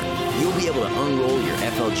store, you'll be able to unroll your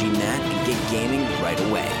FLG mat and get gaming right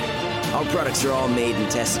away. Our products are all made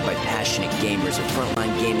and tested by passionate gamers at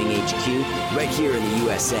Frontline Gaming HQ right here in the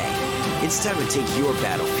USA. It's time to take your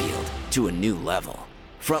battlefield to a new level.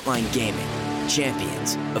 Frontline Gaming,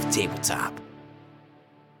 champions of tabletop.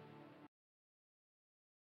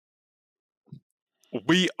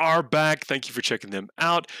 We are back. Thank you for checking them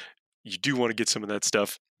out. You do want to get some of that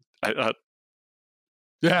stuff.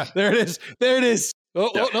 Yeah, there it is. There it is.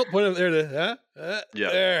 Oh, no, put it there. It is.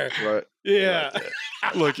 There. Right. Yeah.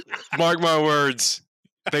 Right. Look, mark my words.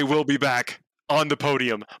 They will be back on the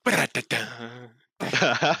podium.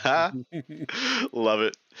 Love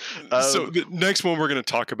it. So the next one we're going to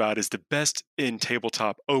talk about is the Best in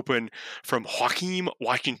Tabletop Open from Joaquin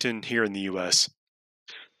Washington here in the U.S.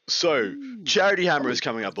 So, Charity Hammer is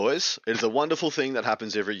coming up, boys. It is a wonderful thing that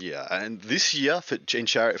happens every year. And this year, for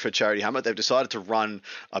Charity Hammer, they've decided to run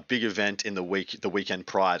a big event in the weekend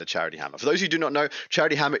prior to Charity Hammer. For those who do not know,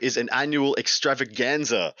 Charity Hammer is an annual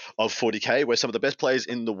extravaganza of 40K, where some of the best players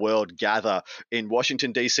in the world gather in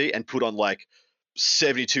Washington, D.C. and put on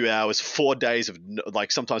 72 hours, 4 days of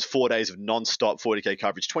sometimes 4 days of non-stop 40K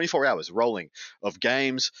coverage, 24 hours rolling of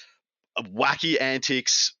games, wacky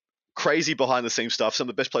antics, crazy behind the scenes stuff. Some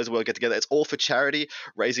of the best players in the world get together. It's all for charity,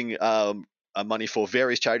 raising money for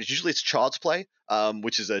various charities. Usually it's Child's Play,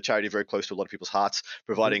 which is a charity very close to a lot of people's hearts,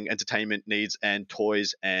 providing entertainment needs and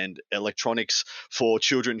toys and electronics for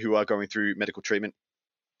children who are going through medical treatment.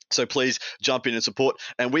 So please jump in and support.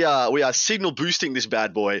 And we are signal boosting this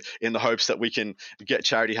bad boy in the hopes that we can get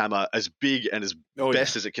Charity Hammer as big and as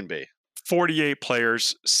best as it can be. 48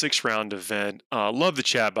 players, 6-round event. Love the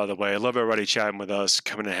chat, by the way. I love everybody chatting with us,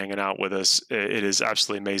 coming and hanging out with us. It is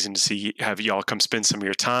absolutely amazing to have y'all come spend some of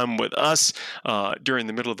your time with us during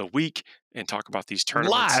the middle of the week and talk about these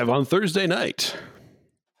tournaments. Live on Thursday night.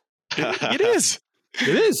 It is.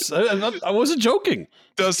 It is. I wasn't joking.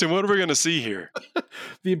 Dustin, what are we going to see here?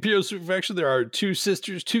 The Imperial Super Faction, there are 2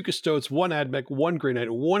 Sisters, 2 Custodes, 1 Admech, 1 Grey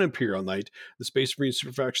Knight, 1 Imperial Knight. The Space Marine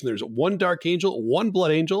Super Faction, there's 1 Dark Angel, 1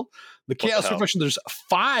 Blood Angel. The Chaos Super Faction, there's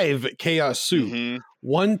 5 Chaos Suit,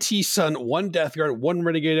 1 T-Sun, 1 Death Guard, 1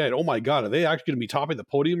 Renegade Knight. Oh my God, are they actually going to be topping the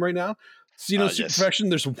podium right now? Xeno Super Faction,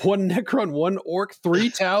 there's 1 Necron, 1 Orc, 3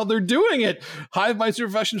 Tau. They're doing it. Hive Mind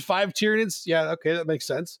Super Faction, 5 Tyranids. Yeah, okay, that makes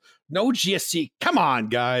sense. No GSC. Come on,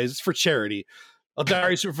 guys. It's for charity.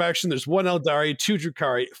 Eldari Super Faction, there's 1 Eldari, 2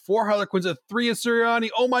 Drukhari, 4 Harlequins, and 3 Asuryani.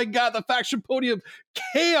 Oh my God, the faction podium.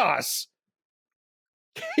 Chaos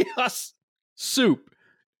Soup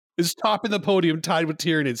is topping the podium, tied with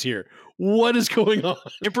Tyranids here. What is going on?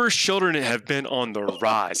 Emperor's Children have been on the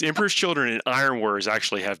rise. Emperor's Children and Iron Warriors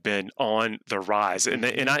actually have been on the rise. And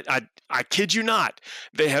I kid you not,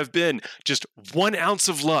 they have been just 1 ounce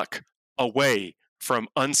of luck away from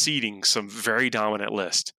unseating some very dominant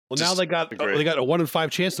list. Well, now they got a 1 in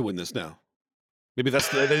 5 chance to win this now. Maybe that's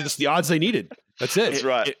the odds they needed. That's it. That's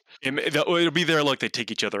right. It'll be their luck. They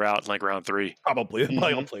take each other out in round 3. Probably. They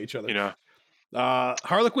probably don't play each other.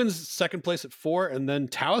 Harlequins second place at 4, and then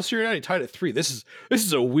Talos Uriani tied at 3. This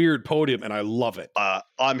is a weird podium, and I love it.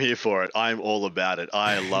 I'm here for it. I'm all about it.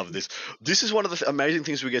 I love this. This is one of the amazing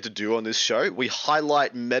things we get to do on this show. We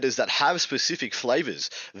highlight metas that have specific flavors.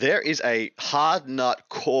 There is a hard nut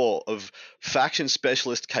core of faction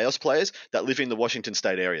specialist chaos players that live in the Washington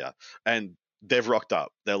State area, and they've rocked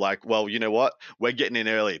up. They're like, well, you know what? We're getting in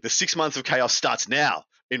early. The 6 months of chaos starts now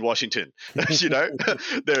in Washington. They're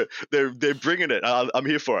bringing it. I'm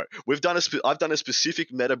here for it. I've done a specific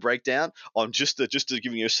meta breakdown on just to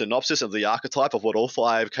giving you a synopsis of the archetype of what all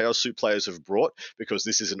 5 Chaos Suit players have brought, because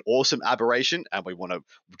this is an awesome aberration and we want to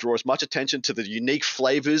draw as much attention to the unique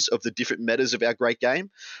flavors of the different metas of our great game.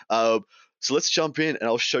 So let's jump in and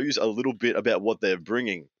I'll show you a little bit about what they're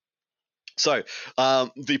bringing. So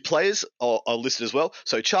the players are listed as well.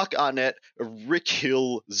 So Chuck Arnett, Rick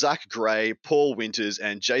Hill, Zach Gray, Paul Winters,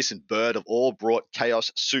 and Jason Bird have all brought Chaos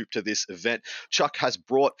Soup to this event. Chuck has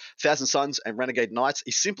brought Thousand Suns and Renegade Knights.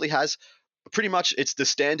 He simply has pretty much, it's the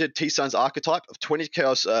standard T-Suns archetype of 20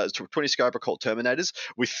 Chaos, 20 Scarab Occult Terminators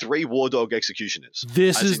with 3 War Dog Executioners.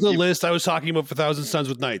 This is the list I was talking about for Thousand Suns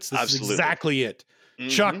with Knights. This is exactly it.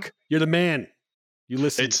 Chuck, you're the man. You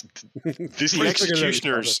listen. This the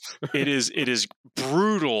Executioners. It is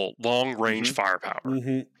brutal long range firepower.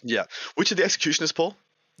 Yeah. Which are the Executioners, Paul?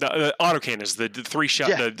 The autocannons, the 3 shot,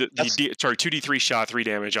 yeah, 2d3 shot, 3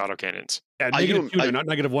 damage autocannons. Yeah, -2, not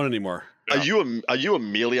 -1 anymore. Are you a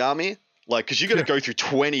melee army? Because you got to go through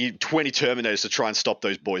 20 Terminators to try and stop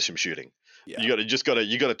those boys from shooting. Yeah. You got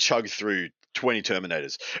to chug through 20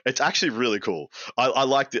 Terminators. It's actually really cool. I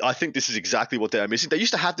like it. I think this is exactly what they're missing. They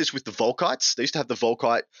used to have this with the Volkites. They used to have the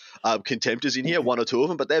Volkite Contemptors in here, 1 or 2 of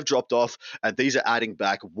them, but they've dropped off, and these are adding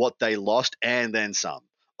back what they lost and then some.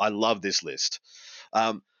 I love this list.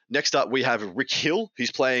 Next up, we have Rick Hill.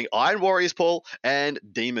 He's playing Iron Warriors, Paul, and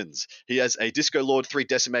Demons. He has a Disco Lord, 3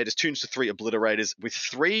 Decimators, tunes to 3 Obliterators, with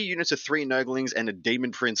 3 units of 3 Noglings and a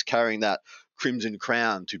Demon Prince carrying that Crimson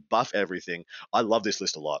Crown to buff everything. I love this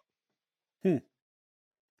list a lot.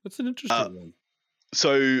 That's an interesting one.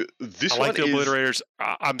 So this I like one the is Obliterators.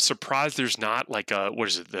 I'm surprised there's not like a what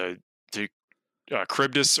is it the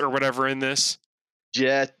Charybdis or whatever in this.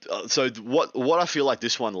 yeah. So what I feel like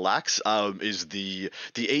this one lacks is the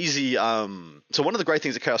easy. So one of the great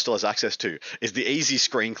things that Chaos still has access to is the easy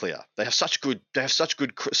screen clear. They have such good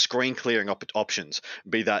screen clearing options.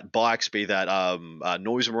 Be that bikes, be that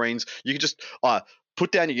noise marines. You can just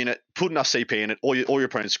put down your unit, put enough CP in it, all your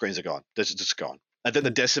opponent's screens are gone. They're just gone. And then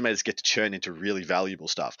the decimators get to churn into really valuable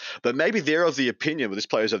stuff. But maybe they're of the opinion, well, this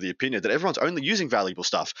player's of the opinion, that everyone's only using valuable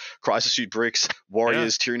stuff. Crisis Suit bricks,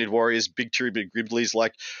 warriors, Tyranid warriors, big Griblies.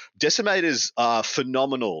 Like, decimators are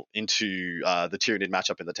phenomenal into the Tyranid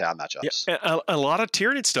matchup and the tower matchups. Yeah, a lot of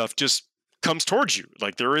Tyranid stuff just comes towards you.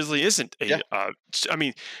 Like, there really isn't a I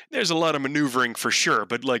mean, there's a lot of maneuvering for sure,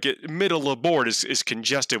 but like middle of the board is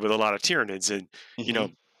congested with a lot of Tyranids and you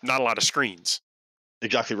know, not a lot of screens.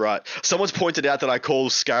 Exactly right. Someone's pointed out that I call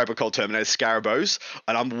Scarab Cult Terminators Scarabos,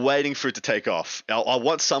 and I'm waiting for it to take off. I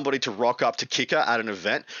want somebody to rock up to Kicker at an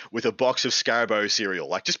event with a box of Scarabo cereal.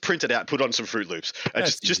 Like, just print it out, put on some Fruit Loops, and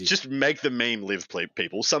just make the meme live,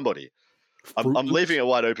 people. Somebody. I'm leaving it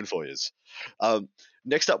wide open for you.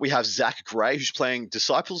 Next up, we have Zach Gray, who's playing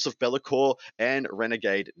Disciples of Be'lakor and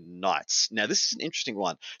Renegade Knights. Now, this is an interesting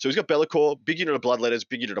one. So he's got Be'lakor, big unit of Bloodletters,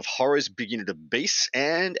 big unit of Horrors, big unit of Beasts,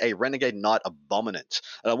 and a Renegade Knight Abominant.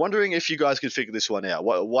 And I'm wondering if you guys could figure this one out.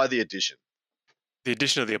 Why the addition? The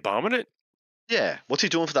addition of the Abominant? Yeah. What's he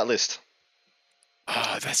doing for that list?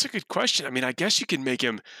 That's a good question. I mean, I guess you can make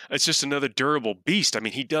him. It's just another durable beast. I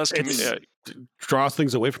mean, he does draws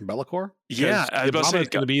things away from Be'lakor. Yeah, I was going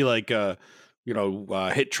to be like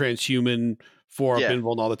hit transhuman, 4-up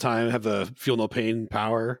invuln all the time, have the feel no pain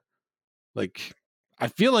power. Like, I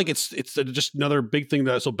feel like it's just another big thing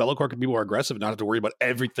so Be'lakor can be more aggressive and not have to worry about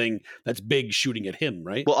everything that's big shooting at him,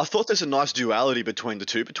 right? Well, I thought there's a nice duality between the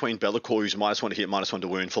two, between Be'lakor, who's -1 to hit, -1 to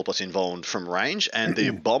wound, 4+ invuln from range, and the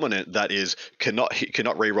Abominant that is cannot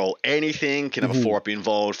reroll anything, can have a 4-up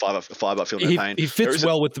invuln, 5-up feel no pain. He fits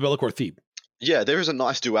well with the Be'lakor theme. Yeah, there is a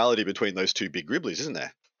nice duality between those two big Griblies, isn't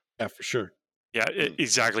there? Yeah, for sure. Yeah,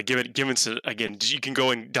 exactly. Given again, you can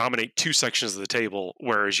go and dominate 2 sections of the table,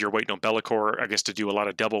 whereas you're waiting on Be'lakor, I guess, to do a lot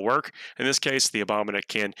of double work. In this case, the Abominant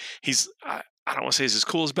can. He's I don't want to say he's as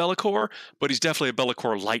cool as Be'lakor, but he's definitely a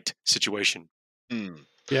Be'lakor light situation.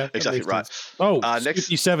 Yeah, exactly right. Sense. Oh, next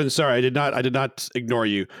 57. Sorry, I did not ignore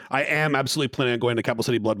you. I am absolutely planning on going to Capital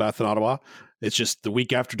City Bloodbath in Ottawa. It's just the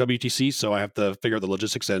week after WTC, so I have to figure out the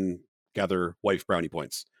logistics and gather wife brownie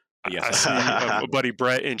points. Yes, I see buddy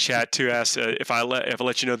Brett in chat too asked if I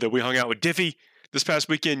let you know that we hung out with Diffie this past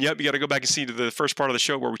weekend. Yep, you got to go back and see the first part of the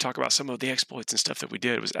show where we talk about some of the exploits and stuff that we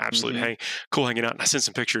did. It was absolutely cool hanging out, and I sent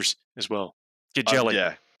some pictures as well. Get jelly.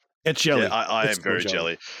 It's jelly. Yeah, I am very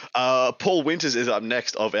jelly. Paul Winters is up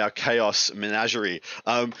next of our Chaos Menagerie.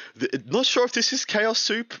 Not sure if this is Chaos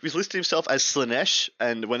Soup. He's listed himself as Slaanesh,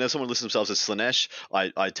 and whenever someone lists themselves as Slaanesh,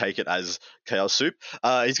 I take it as Chaos Soup.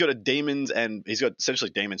 He's got he's got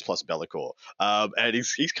essentially demons plus Be'lakor. And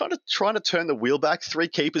he's kind of trying to turn the wheel back. 3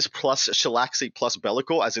 keepers plus Shalaxi plus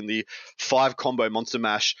Be'lakor, as in the 5 combo Monster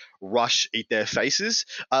Mash rush eat their faces.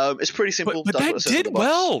 It's pretty simple. But that did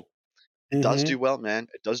well. It does do well, man.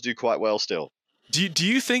 It does do quite well still. Do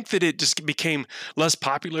you think that it just became less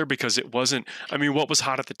popular because it wasn't? I mean, what was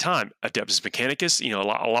hot at the time? Adeptus Mechanicus, a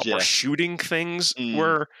lot more shooting things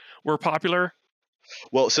were popular.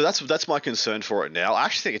 Well, so that's my concern for it now. I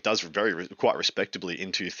actually think it does quite respectably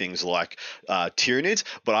into things like Tyranids,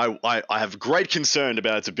 but I have great concern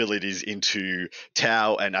about its abilities into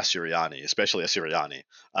Tau and Asuryani, especially Asuryani.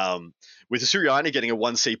 With Asuryani getting a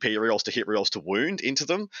 1 CP rerolls to hit, rerolls to wound into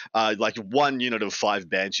them, like 1 unit of 5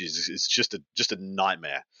 Banshees is just a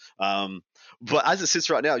nightmare. But as it sits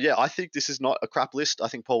right now, I think this is not a crap list. I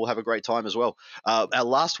think Paul will have a great time as well. Our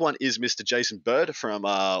last one is Mr. Jason Bird from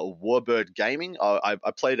Warbird Gaming. I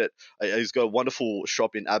played it. He's got a wonderful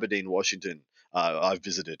shop in Aberdeen, Washington. I've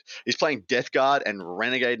visited. He's playing Death Guard and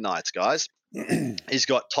Renegade Knights, guys. He's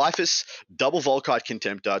got Typhus, double Volkite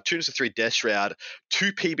Contemptor, 2 3 Death Shroud,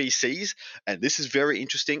 2 PBCs, and this is very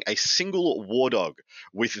interesting, a single War Dog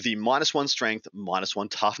with the -1 strength, -1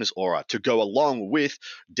 toughness aura to go along with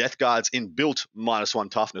Death Guard's inbuilt -1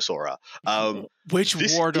 toughness aura. Which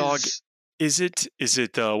War Dog is it? Is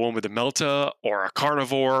it the one with the Melta or a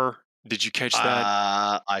Carnivore? Did you catch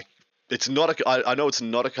that? It's not I know it's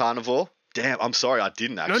not a Carnivore. Damn, I'm sorry, I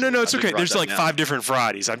didn't actually. No, it's okay. There's like 5 different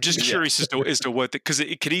varieties. I'm just curious as to what, because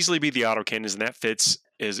it could easily be the autocannons, and that fits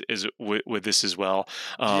is with this as well.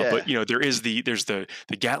 But there's the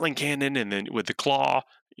Gatling cannon, and then with the claw,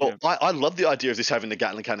 Well, I love the idea of this having the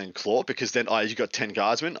Gatling cannon and claw, because then you got 10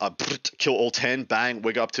 guardsmen, kill all 10, bang,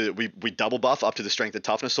 we go up to we double buff up to the strength and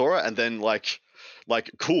toughness aura, and then like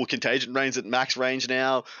cool, Contagion Rain's at max range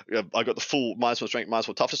now. I got the full -1 strength,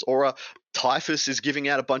 -1 toughness aura. Typhus is giving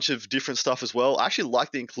out a bunch of different stuff as well. I actually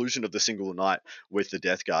like the inclusion of the single knight with the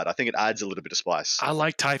Death Guard. I think it adds a little bit of spice. I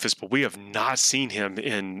like Typhus, but we have not seen him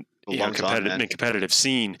in competitive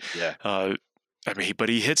scene. Yeah. I mean, but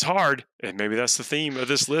he hits hard, and maybe that's the theme of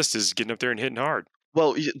this list, is getting up there and hitting hard.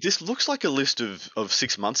 Well, this looks like a list of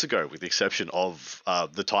 6 months ago, with the exception of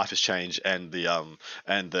the Typhus change and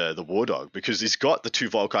the War Dog, because he's got the 2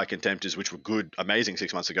 Volkai Contemptors, which were good, amazing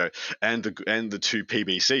 6 months ago, and the 2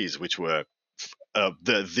 PBCs, which were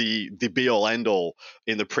the be all end all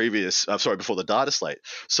in the previous before the data slate.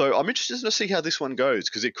 So I'm interested to see how this one goes,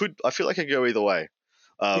 because I feel like it could go either way.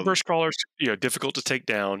 Burst crawlers, difficult to take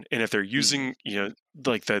down, and if they're using,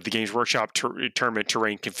 like the Games Workshop tournament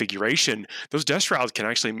terrain configuration, those Death Shrouds can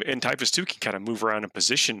actually, and Typhus 2 can kind of move around in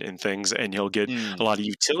position and things, and he'll get a lot of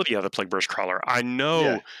utility out of the Plague Burst Crawler. I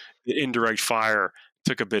know the indirect fire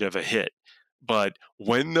took a bit of a hit, but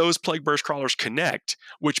when those Plague Burst Crawlers connect,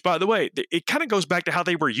 which, by the way, it kind of goes back to how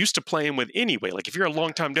they were used to playing with anyway. Like, if you're a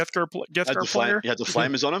longtime Death Guard player, you had the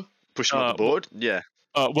flamers on them, push them off the board. Yeah.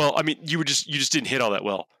 Well, I mean, you just didn't hit all that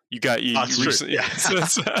well. You recently, yeah. So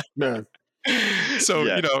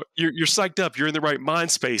you're psyched up. You're in the right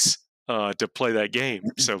mind space to play that game.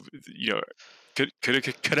 So could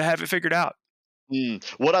have it figured out.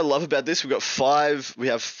 What I love about this, we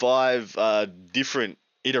have 5 different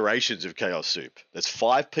iterations of Chaos Soup. There's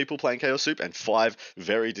 5 people playing Chaos Soup and 5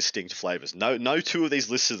 very distinct flavors. No 2 of these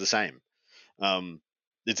lists are the same.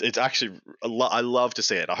 It's actually, I love to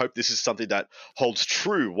see it. I hope this is something that holds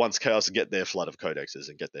true once Chaos get their flood of codexes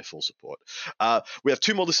and get their full support. We have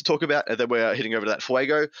 2 more lists to talk about, and then we're hitting over to that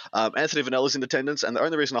Fuego. Anthony Vanella's in attendance, and the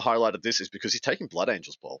only reason I highlighted this is because he's taking Blood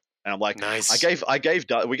Angels, Paul. And I'm like, nice. We gave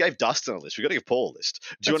Dustin a list. We got to give Paul a list.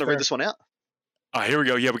 Do you want to read this one out? Here we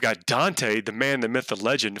go. Yeah, we got Dante, the man, the myth, the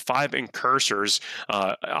legend. 5 incursors,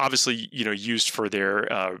 obviously, used for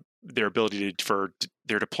their ability for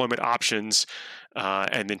their deployment options,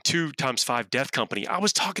 and then 2 times 5 Death Company. I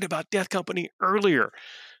was talking about Death Company earlier,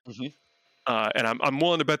 and I'm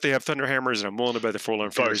willing to bet they have Thunderhammers, and I'm willing to bet the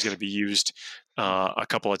Forlorn Fury is going to be used a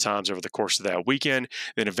couple of times over the course of that weekend.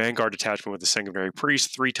 Then a Vanguard detachment with the Sanguinary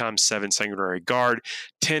Priest, 3 times 7 Sanguinary Guard,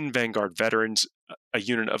 10 Vanguard Veterans, a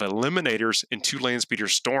unit of Eliminators, and 2 Landspeeder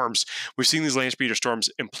Storms. We've seen these Landspeeder Storms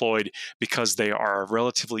employed because they are a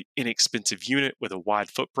relatively inexpensive unit with a wide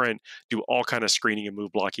footprint, do all kind of screening and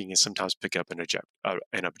move blocking, and sometimes pick up an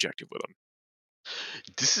objective with them.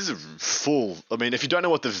 This is a full. I mean, if you don't know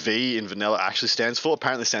what the V in Vanilla actually stands for,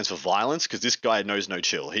 apparently it stands for violence, because this guy knows no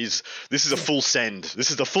chill. This is a full send. This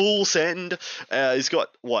is the full send. He's got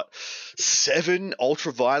 7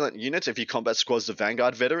 ultra violent units if he combat squads of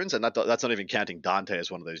Vanguard veterans, and that's not even counting Dante as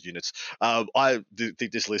one of those units. I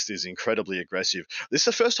think this list is incredibly aggressive. This is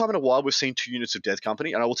the first time in a while we've seen 2 units of Death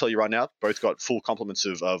Company, and I will tell you right now, both got full complements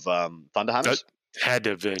of Thunderhammers. That had to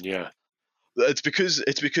have been, yeah. It's because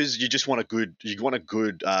you just want a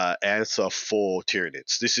good answer for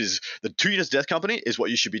Tyranids. This is the 2 units Death Company is what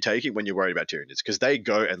you should be taking when you're worried about Tyranids, because they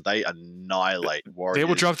go and they annihilate warriors. They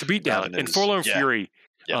will drop the beat down. In Forlorn Fury,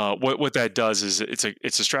 what that does is it's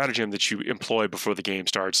a stratagem that you employ before the game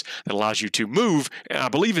starts that allows you to move, and I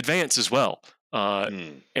believe advance as well.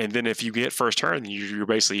 And then if you get first turn, you're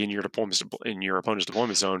basically in your opponent's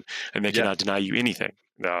deployment zone, and they cannot deny you anything.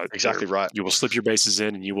 Exactly right. You will slip your bases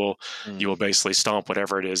in, and you will basically stomp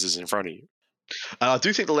whatever it is in front of you. I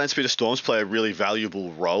do think the Landspeeder Storms play a really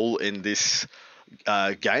valuable role in this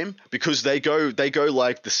game, because they go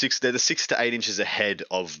like they're the 6 to 8 inches ahead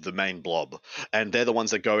of the main blob, and they're the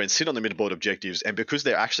ones that go and sit on the midboard objectives. And because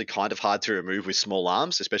they're actually kind of hard to remove with small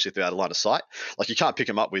arms, especially if they're out of line of sight, like you can't pick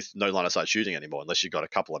them up with no line of sight shooting anymore unless you've got a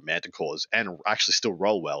couple of Manticores and actually still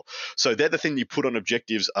roll well. So they're the thing you put on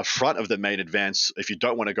objectives a front of the main advance if you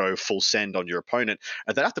don't want to go full send on your opponent,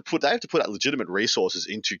 and they have to put out legitimate resources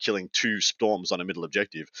into killing 2 storms on a middle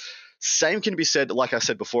objective. Same can be said, like I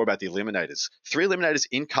said before, about the Eliminators. 3 Eliminators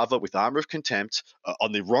in cover with Armor of Contempt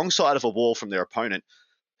on the wrong side of a wall from their opponent.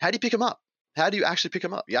 How do you pick them up? How do you actually pick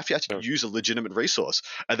them up? You have to use a legitimate resource,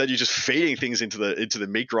 and then you're just feeding things into the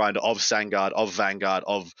meat grinder of Sangard, of Vanguard,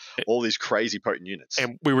 of all these crazy potent units.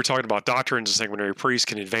 And we were talking about Doctrines. The Sanguinary Priest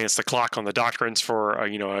can advance the clock on the Doctrines for a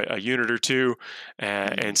unit or 2,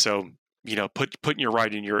 and so putting you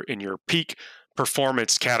right in your peak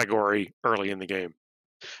performance category early in the game.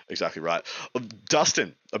 Exactly right.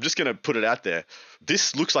 Dustin, I'm just going to put it out there.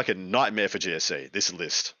 This looks like a nightmare for GSC, this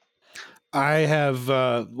list. I have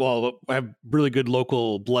I have really good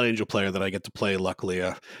local Blood Angel player that I get to play. Luckily,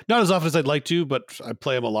 not as often as I'd like to, but I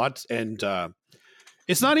play him a lot, and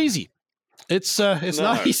it's not easy. It's not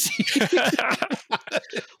easy.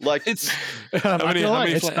 Like, it's how many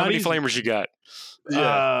flamers you got?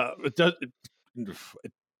 Yeah,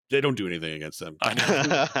 they don't do anything against them. I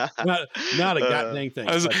know. not a goddamn thing.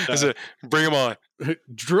 Bring them on.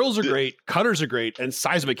 Drills are great, cutters are great, and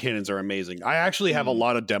seismic cannons are amazing. I actually have a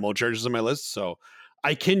lot of demo charges on my list, so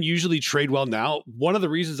I can usually trade well now. One of the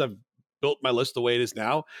reasons I've built my list the way it is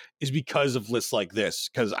now is because of lists like this,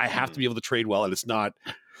 because I have to be able to trade well, and it's not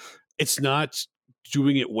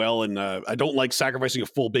doing it well. And I don't like sacrificing a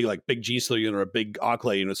full big G-Slayer unit or a big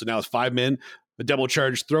Oclay unit. So now it's 5 men, a demo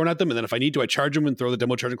charge thrown at them, and then if I need to, I charge them and throw the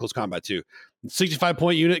demo charge in close combat too.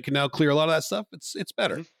 65-point unit can now clear a lot of that stuff. It's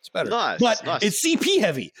better. It's better. Nice, but nice. it's CP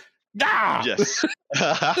heavy. Yes.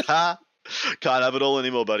 Can't have it all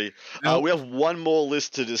anymore, buddy. Nope. We have one more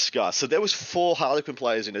list to discuss. So there was 4 Harlequin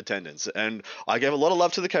players in attendance, and I gave a lot of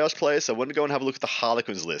love to the Chaos players, so I wanted to go and have a look at the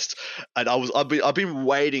Harlequins list. And I've been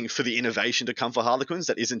waiting for the innovation to come for Harlequins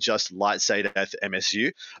that isn't just Light Sadeth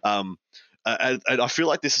MSU. And I feel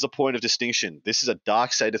like this is a point of distinction. This is a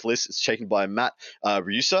Dark Sadeth list. It's taken by Matt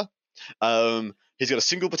Ryusa. He's got a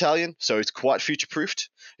single battalion, so it's quite future-proofed.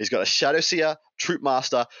 He's got a Shadow Seer, Troop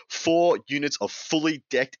Master, 4 units of fully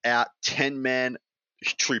decked out 10-man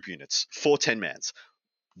troop units. 4 10-mans.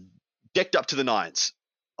 Decked up to the nines.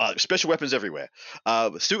 Special weapons everywhere.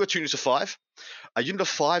 Still got 2 units of 5. A unit of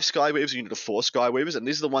 5 Skyweavers, a unit of 4 Skyweavers, and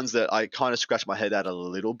these are the ones that I kind of scratch my head at a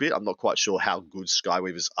little bit. I'm not quite sure how good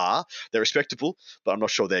Skyweavers are. They're respectable, but I'm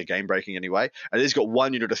not sure they're game-breaking anyway. And he's got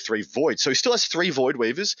 1 unit of 3 Void. So he still has 3 Void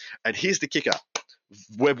Weavers, and here's the kicker.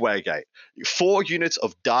 Webway Gate. 4 units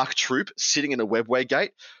of Dark Troop sitting in a Webway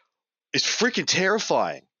Gate is freaking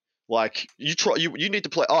terrifying. Like, you need to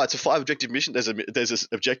play. Oh, it's a 5 objective mission. There's an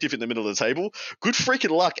objective in the middle of the table. Good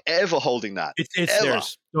freaking luck ever holding that. It's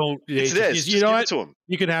theirs. It's theirs. You know what? To them.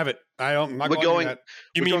 You can have it. I'm not We're going.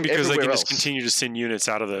 You mean because they can else. just continue to send units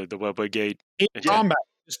out of the Webway Gate into combat?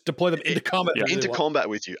 Just deploy them into combat. Yeah. Into combat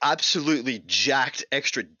with you. Absolutely jacked.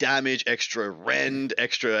 Extra damage, extra rend,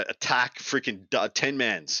 extra attack. Freaking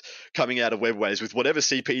 10-mans coming out of Webways with whatever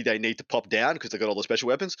CP they need to pop down because they've got all the special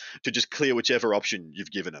weapons to just clear whichever option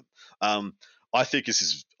you've given them. I think this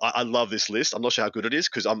is. I love this list. I'm not sure how good it is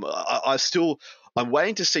because I'm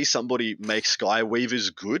waiting to see somebody make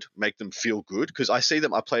Skyweavers good, make them feel good. Because I see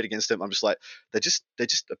them, I played against them. I'm just like, they're just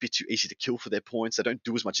a bit too easy to kill for their points. They don't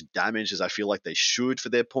do as much damage as I feel like they should for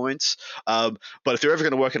their points. But if they're ever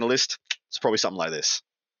going to work in a list, it's probably something like this.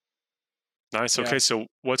 Nice. Okay, so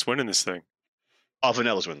what's winning this thing?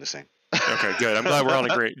 Vanillas win this thing. Okay, good. I'm glad we're on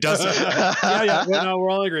agreement. Yeah. Well, no, we're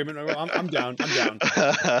all in agreement. I'm down.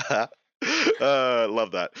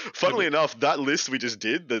 Love that. Funnily enough, that list we just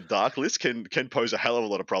did, the dark list, can pose a hell of a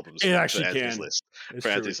lot of problems. It actually Anthony's can. list. For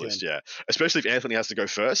Anthony's list, yeah. Especially if Anthony has to go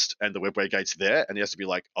first and the Webway Gate's there, and he has to be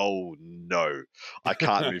like, "Oh no, I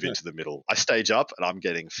can't move into the middle. I stage up and I'm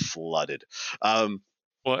getting flooded."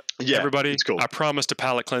 Well, yeah, everybody, it's cool. I promised a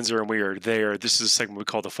palate cleanser, and we are there. This is a segment we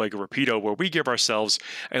call the Fuego Rapido, where we give ourselves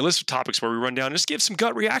a list of topics where we run down and just give some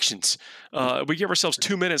gut reactions. We give ourselves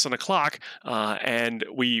 2 minutes on the clock, and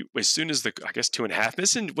we, as soon as 2.5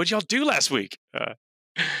 minutes, and what'd y'all do last week?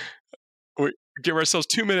 We give ourselves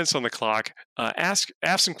 2 minutes on the clock, ask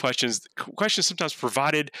some questions. Questions sometimes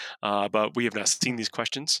provided, but we have not seen these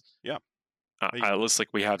questions. Yeah. It looks like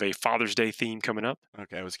we have a Father's Day theme coming up.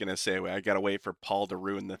 Okay, I was going to say, I got to wait for Paul to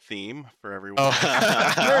ruin the theme for everyone.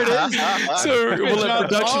 Oh. There it is. So we'll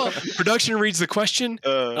let production reads the question,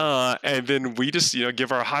 and then we just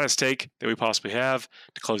give our hottest take that we possibly have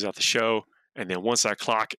to close out the show. And then once that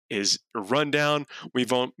clock is run down, we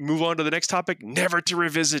move on to the next topic, never to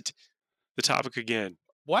revisit the topic again.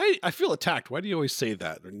 Why? I feel attacked. Why do you always say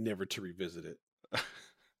that, or never to revisit it?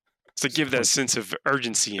 To give that sense of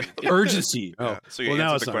urgency. Urgency. Oh, so you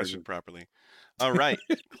answered the question properly. All right,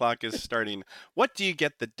 clock is starting. What do you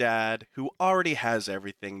get the dad who already has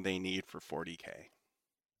everything they need for 40K?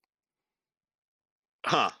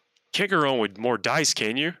 Can't go wrong with more dice,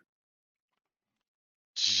 can you?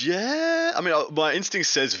 Yeah, I mean, my instinct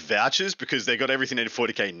says vouchers because they got everything needed for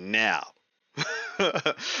 40K now.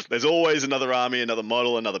 There's always another army, another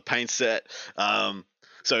model, another paint set.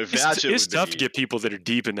 So voucher it's tough to get people that are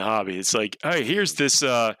deep in the hobby. It's like, hey, here's this,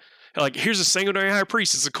 here's a Sanguinary High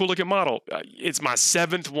Priest. It's a cool looking model. It's my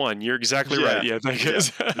 7th one. You're exactly right. Yeah, thank you.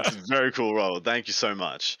 It's a very cool role. Thank you so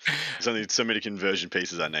much. There's only so many conversion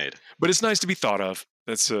pieces I need. But it's nice to be thought of.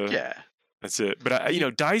 That's That's it. But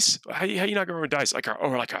dice. How you not going with dice?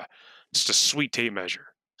 Just a sweet tape measure.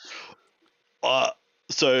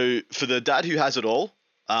 So for the dad who has it all,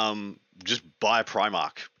 just buy a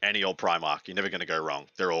Primark, any old Primark. You're never going to go wrong.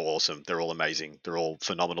 They're all awesome. They're all amazing. They're all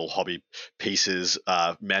phenomenal hobby pieces,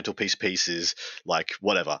 mantelpiece pieces, like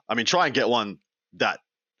whatever. I mean, try and get one that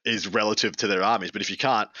is relative to their armies. But if you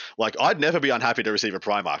can't, like, I'd never be unhappy to receive a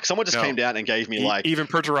Primark. Someone just came down and gave me like even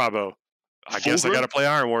Perturabo. I guess I got to play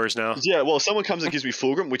Iron Warriors now. Yeah, well, if someone comes and gives me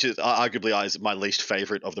Fulgrim, which is arguably my least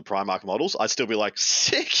favorite of the Primark models, I'd still be like,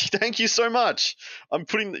 sick, thank you so much.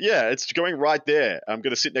 It's going right there. I'm going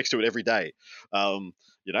to sit next to it every day. You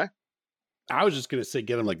know? I was just going to say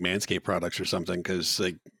get them like Manscaped products or something, because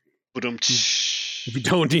like, if you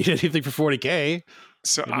don't need anything for 40K.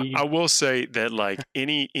 So I will say that like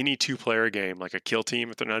any 2-player game, like a kill team,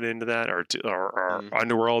 if they're not into that, or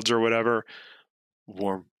Underworlds or whatever,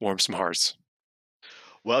 warm some hearts.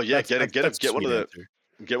 Well, yeah, get one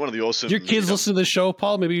of the awesome. Your kids listen to the show,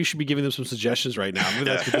 Paul. Maybe you should be giving them some suggestions right now. Maybe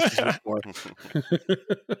that's what this is for.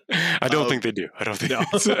 I don't think they do. I don't think. No.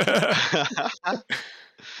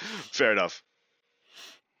 Fair enough.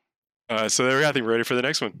 So there we go. I think we're ready for the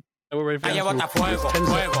next one. We're ready for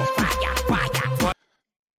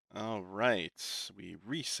All right, we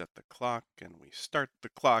reset the clock and we start the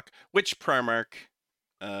clock. Which Primark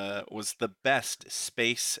was the best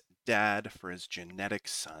space dad for his genetic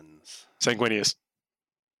sons? Sanguinius.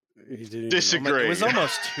 Disagree. It was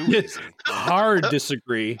almost too easy. Hard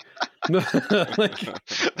disagree.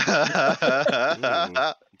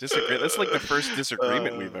 Disagree. That's like the first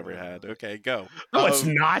disagreement we've ever had. Okay, go. No, it's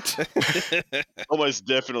not. Almost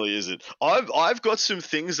definitely isn't. I've got some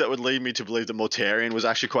things that would lead me to believe that Mortarion was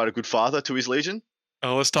actually quite a good father to his Legion.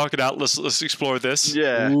 Oh, let's talk it out. Let's explore this.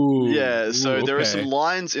 Yeah, Ooh, So there are some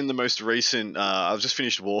lines in the most recent. I've just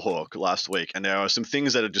finished Warhawk last week, and there are some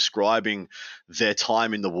things that are describing their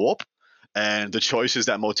time in the Warp and the choices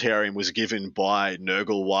that Mortarion was given by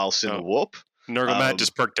Nurgle whilst in the Warp. Nurgle Matt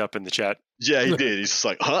just perked up in the chat. Yeah, he did. He's just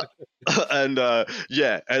like, huh? And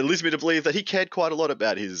it leads me to believe that he cared quite a lot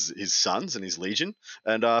about his sons and his Legion,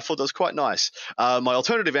 and I thought that was quite nice. My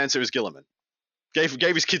alternative answer is Guilliman.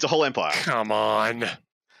 Gave his kids a whole empire. Come on.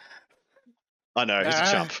 I know, he's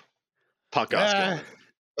a chump. Punk ass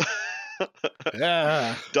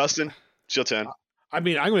Yeah. Dustin, it's your turn. I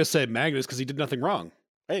mean, I'm going to say Magnus because he did nothing wrong.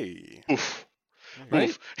 Hey. Oof. Right?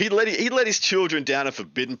 Oof. He let his children down a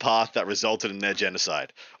forbidden path that resulted in their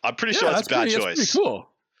genocide. I'm pretty sure that's a bad choice. That's pretty cool.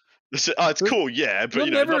 It's cool, yeah, but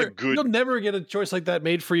not a good. You'll never get a choice like that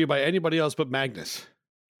made for you by anybody else but Magnus.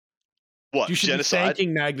 What, you should genocide? be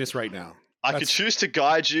thanking Magnus right now. I could choose to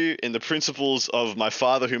guide you in the principles of my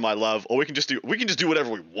father, whom I love, or we can just do whatever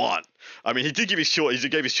we want. I mean, he gave his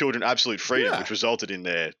children absolute freedom, which resulted in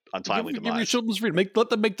their untimely demise. Give your children freedom. Let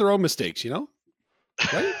them make their own mistakes. You know,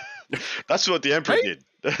 right? That's what the Emperor did.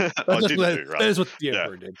 That is what the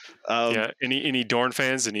Emperor did. Any Dorn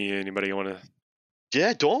fans? Anybody want to?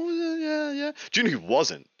 Yeah, Dorn. Yeah. Do you know who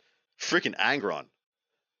wasn't? Freaking Angron.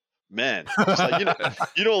 Man, like,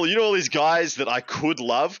 you know all these guys that I could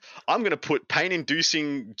love. I'm gonna put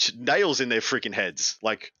pain-inducing nails in their freaking heads,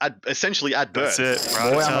 like essentially at birth. That's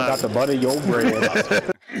it. Boy, I'm about to butter your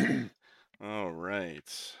bread. All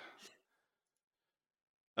right.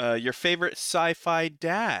 Your favorite sci-fi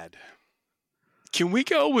dad? Can we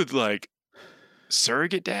go with like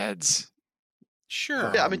surrogate dads?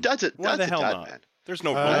 Sure. Yeah, I mean, that's a Why the hell dad, not? man. There's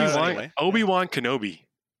no rules anyway. Obi-Wan Kenobi.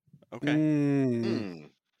 Okay.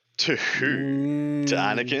 To who? To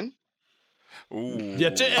Anakin? Ooh. Yeah,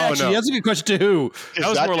 that's a good question. To who? That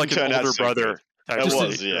was more like an older brother type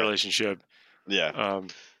relationship. Yeah.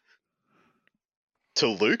 To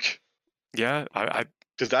Luke? Yeah, I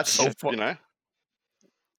because that's like,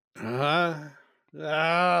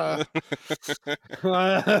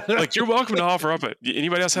 you're welcome to offer up it.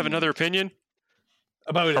 Anybody else have another opinion?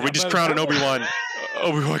 Are we just crowning Obi-Wan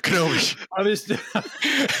Kenobi?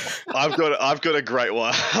 I've got a great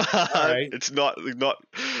one. Right. It's not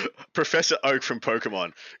Professor Oak from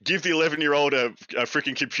Pokemon. Give the 11-year-old a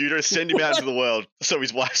freaking computer, send him out into the world so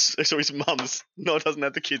his mum's doesn't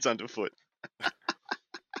have the kids underfoot.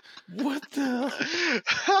 What the?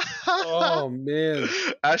 Oh man!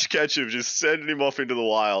 Ash Ketchum just sending him off into the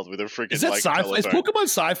wild with a freaking. Is that sci-fi? Is Pokemon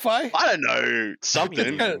sci-fi? I don't know,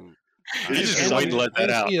 something. Just wait and let that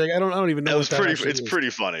out. Like, I don't even know. It's pretty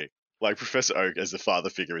funny. Like, Professor Oak as the father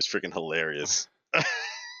figure is freaking hilarious.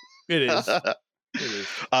 It is.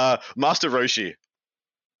 Master Roshi.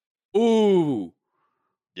 Ooh.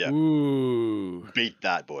 Yeah. Ooh. Beat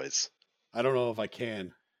that, boys. I don't know if I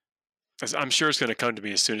can. I'm sure it's going to come to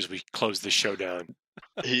me as soon as we close this show down.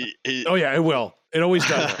 Oh yeah, it will. It always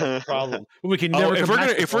does. No problem. We can never.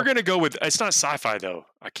 If we're gonna go with, it's not sci-fi though.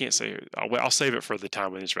 I can't say. I'll save it for the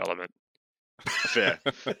time when it's relevant. Fair.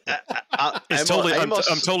 It's totally. I'm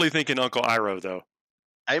totally thinking Uncle Iroh though.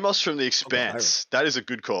 Amos from The Expanse. That is a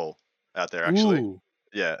good call out there, actually. Ooh.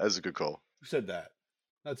 Yeah, that's a good call. Who said that?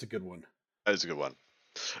 That's a good one. That is a good one.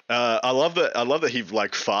 I love that he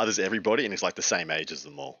like fathers everybody and he's like the same age as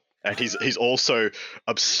them all, and he's also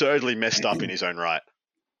absurdly messed up in his own right.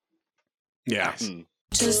 Yeah. All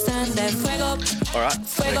right.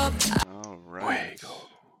 All right.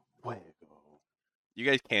 You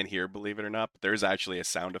guys can't hear, believe it or not, but there's actually a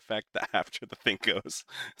sound effect that after the thing goes.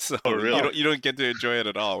 So really? you don't get to enjoy it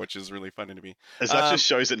at all, which is really funny to me. That just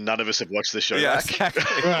shows that none of us have watched the show back. Exactly.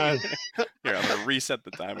 Here, I'm going to reset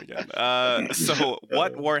the time again. So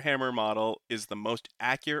what Warhammer model is the most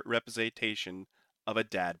accurate representation of a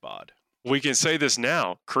dad bod? We can say this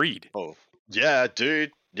now. Creed. Oh, yeah,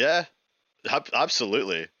 dude. Yeah,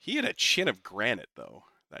 absolutely. He had a chin of granite, though,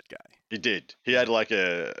 that guy. He did. He had like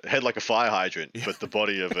a fire hydrant, but the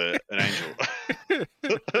body of an angel.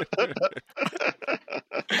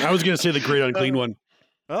 I was gonna say the great unclean one.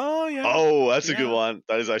 Oh yeah. Oh, that's a good one.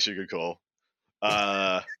 That is actually a good call.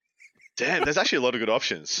 Damn, there's actually a lot of good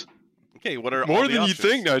options. Okay, what are more all than the you options?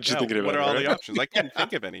 think? Now, just thinking about what it. What are all right? the options? I couldn't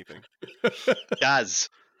think of anything. Gaz.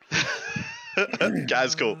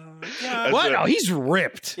 Gaz, cool. What? Oh, he's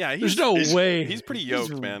ripped. Yeah, there's no way. He's pretty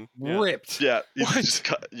yoked, man. Ripped. Yeah,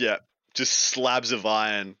 just slabs of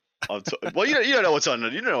iron. On well, you don't know what's under.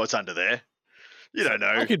 You don't know what's under there. You don't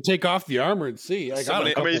know. I could take off the armor and see. He's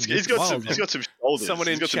got some shoulders. Someone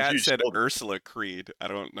in chat said shoulders. Ursula Creed. I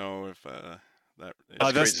don't know if that.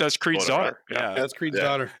 That's Creed's daughter. Yeah, that's Creed's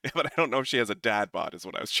daughter. Yeah, but I don't know if she has a dad bod. Is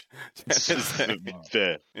what I was trying to say.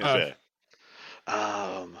 Fair. Yeah.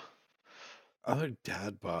 Fair. Other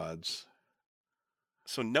dad bods.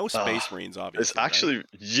 So no Space Marines, obviously. It's actually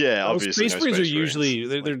right? obviously. Space Marines are usually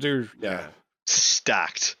they're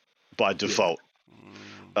stacked by default.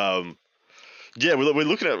 Yeah, we're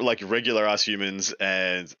looking at like regular ass humans,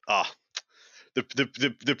 and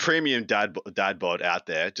the premium dad bod out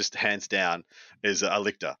there, just hands down, is a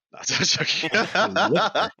Lictor.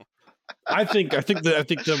 I think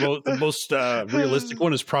the most realistic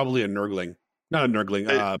one is probably a Nurgling. Not a Nurgling.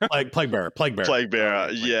 Plague Bearer. Plague Bearer.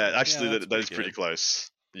 Yeah, actually, that is pretty close.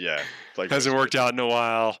 Yeah, hasn't worked out in a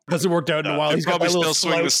while. He's probably still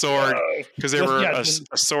swing the sword because they were a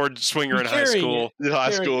sword swinger in high school. He's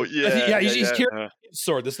carrying the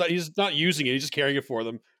sword. He's not using it. He's just carrying it for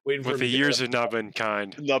them. Waiting for the years have not been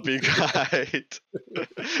kind. Not being kind.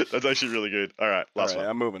 That's actually really good. All right, last one.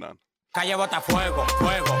 I'm moving on.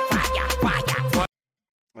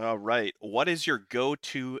 All right, what is your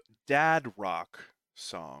go-to dad rock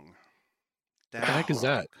song? What the heck is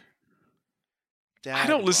that? I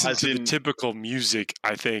don't listen to the typical music.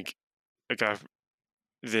 I think,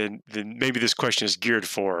 then maybe this question is geared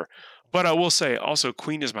for. But I will say also,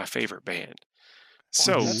 Queen is my favorite band.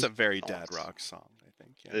 So that's a very dad rock song, I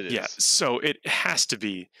think. Yeah. It is. Yeah, so it has to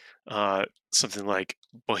be something like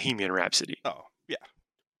Bohemian Rhapsody. Oh yeah,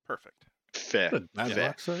 perfect. Fair.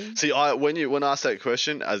 See, when I ask that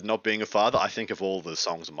question, as not being a father, I think of all the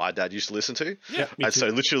songs my dad used to listen to. Yeah, and so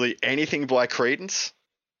literally anything by Creedence,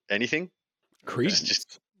 anything.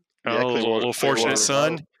 Creedence. Little Fortunate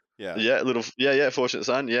Son. Fortunate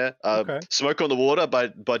Son. Yeah. Okay. Smoke on the Water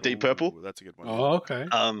by Deep Purple. That's a good one. Oh, okay.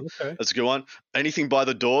 That's a good one. Anything by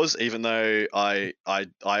The Doors, even though I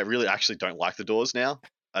really actually don't like The Doors now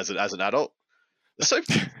as an adult. So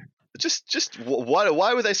just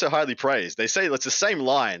why were they so highly praised? They say it's the same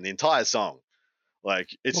line the entire song.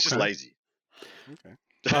 Like it's just lazy. Okay.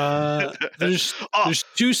 There's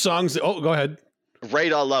two songs. Go ahead.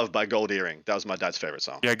 Radar Love by Gold Earring. That was my dad's favorite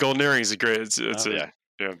song. Yeah, Golden Earring is a great. Yeah.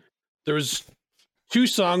 There was two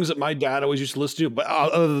songs that my dad always used to listen to, but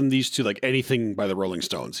other than these two, like anything by the Rolling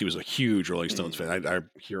Stones. He was a huge Rolling Stones fan. I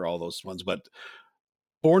hear all those ones, but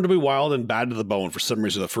Born to Be Wild and Bad to the Bone, for some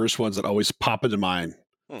reason, are the first ones that always pop into mind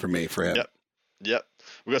for him. Yep.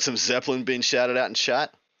 We got some Zeppelin being shouted out in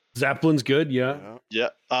chat. Zeppelin's good, yeah.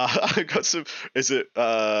 I got some. Is it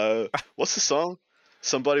what's the song?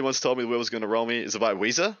 Somebody once told me the wheel was going to roll me. Is it by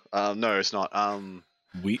Weezer? No, it's not.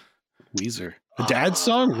 Weezer. A dad's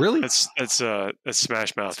song? Really? That's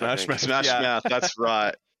Smash Mouth. Smash Mouth. That's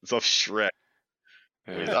right. It's off Shrek.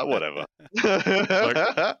 Yeah. Whatever.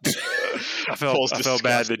 I felt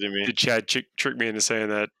bad that Chad tricked me into saying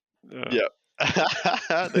that. Yeah.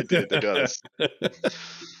 They did. They got us.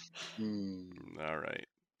 All right.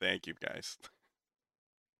 Thank you, guys.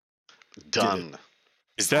 Done.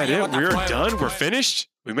 Is that it? We're done? We're finished?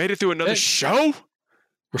 We made it through another show?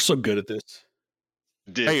 We're so good at this.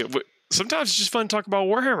 Hey, sometimes it's just fun to talk about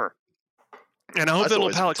Warhammer. And I hope That's that little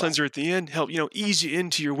always palate fun. cleanser at the end help, ease you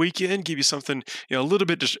into your weekend, give you something, a little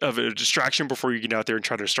bit of a distraction before you get out there and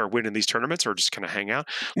try to start winning these tournaments or just kind of hang out.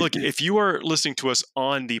 Look, if you are listening to us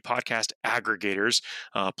on the podcast aggregators,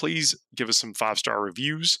 please give us some 5-star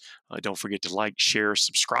reviews. Don't forget to like, share,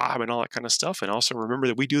 subscribe, and all that kind of stuff. And also remember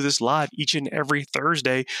that we do this live each and every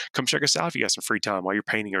Thursday. Come check us out if you got some free time while you're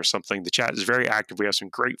painting or something. The chat is very active. We have some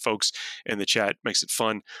great folks in the chat. Makes it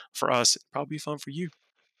fun for us. It'll probably be fun for you.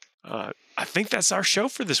 I think that's our show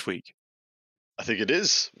for this week. I think it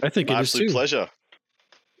is. I think it is too. Pleasure.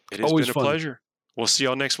 It has Always been a fun. pleasure. We'll see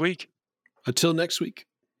y'all next week. Until next week.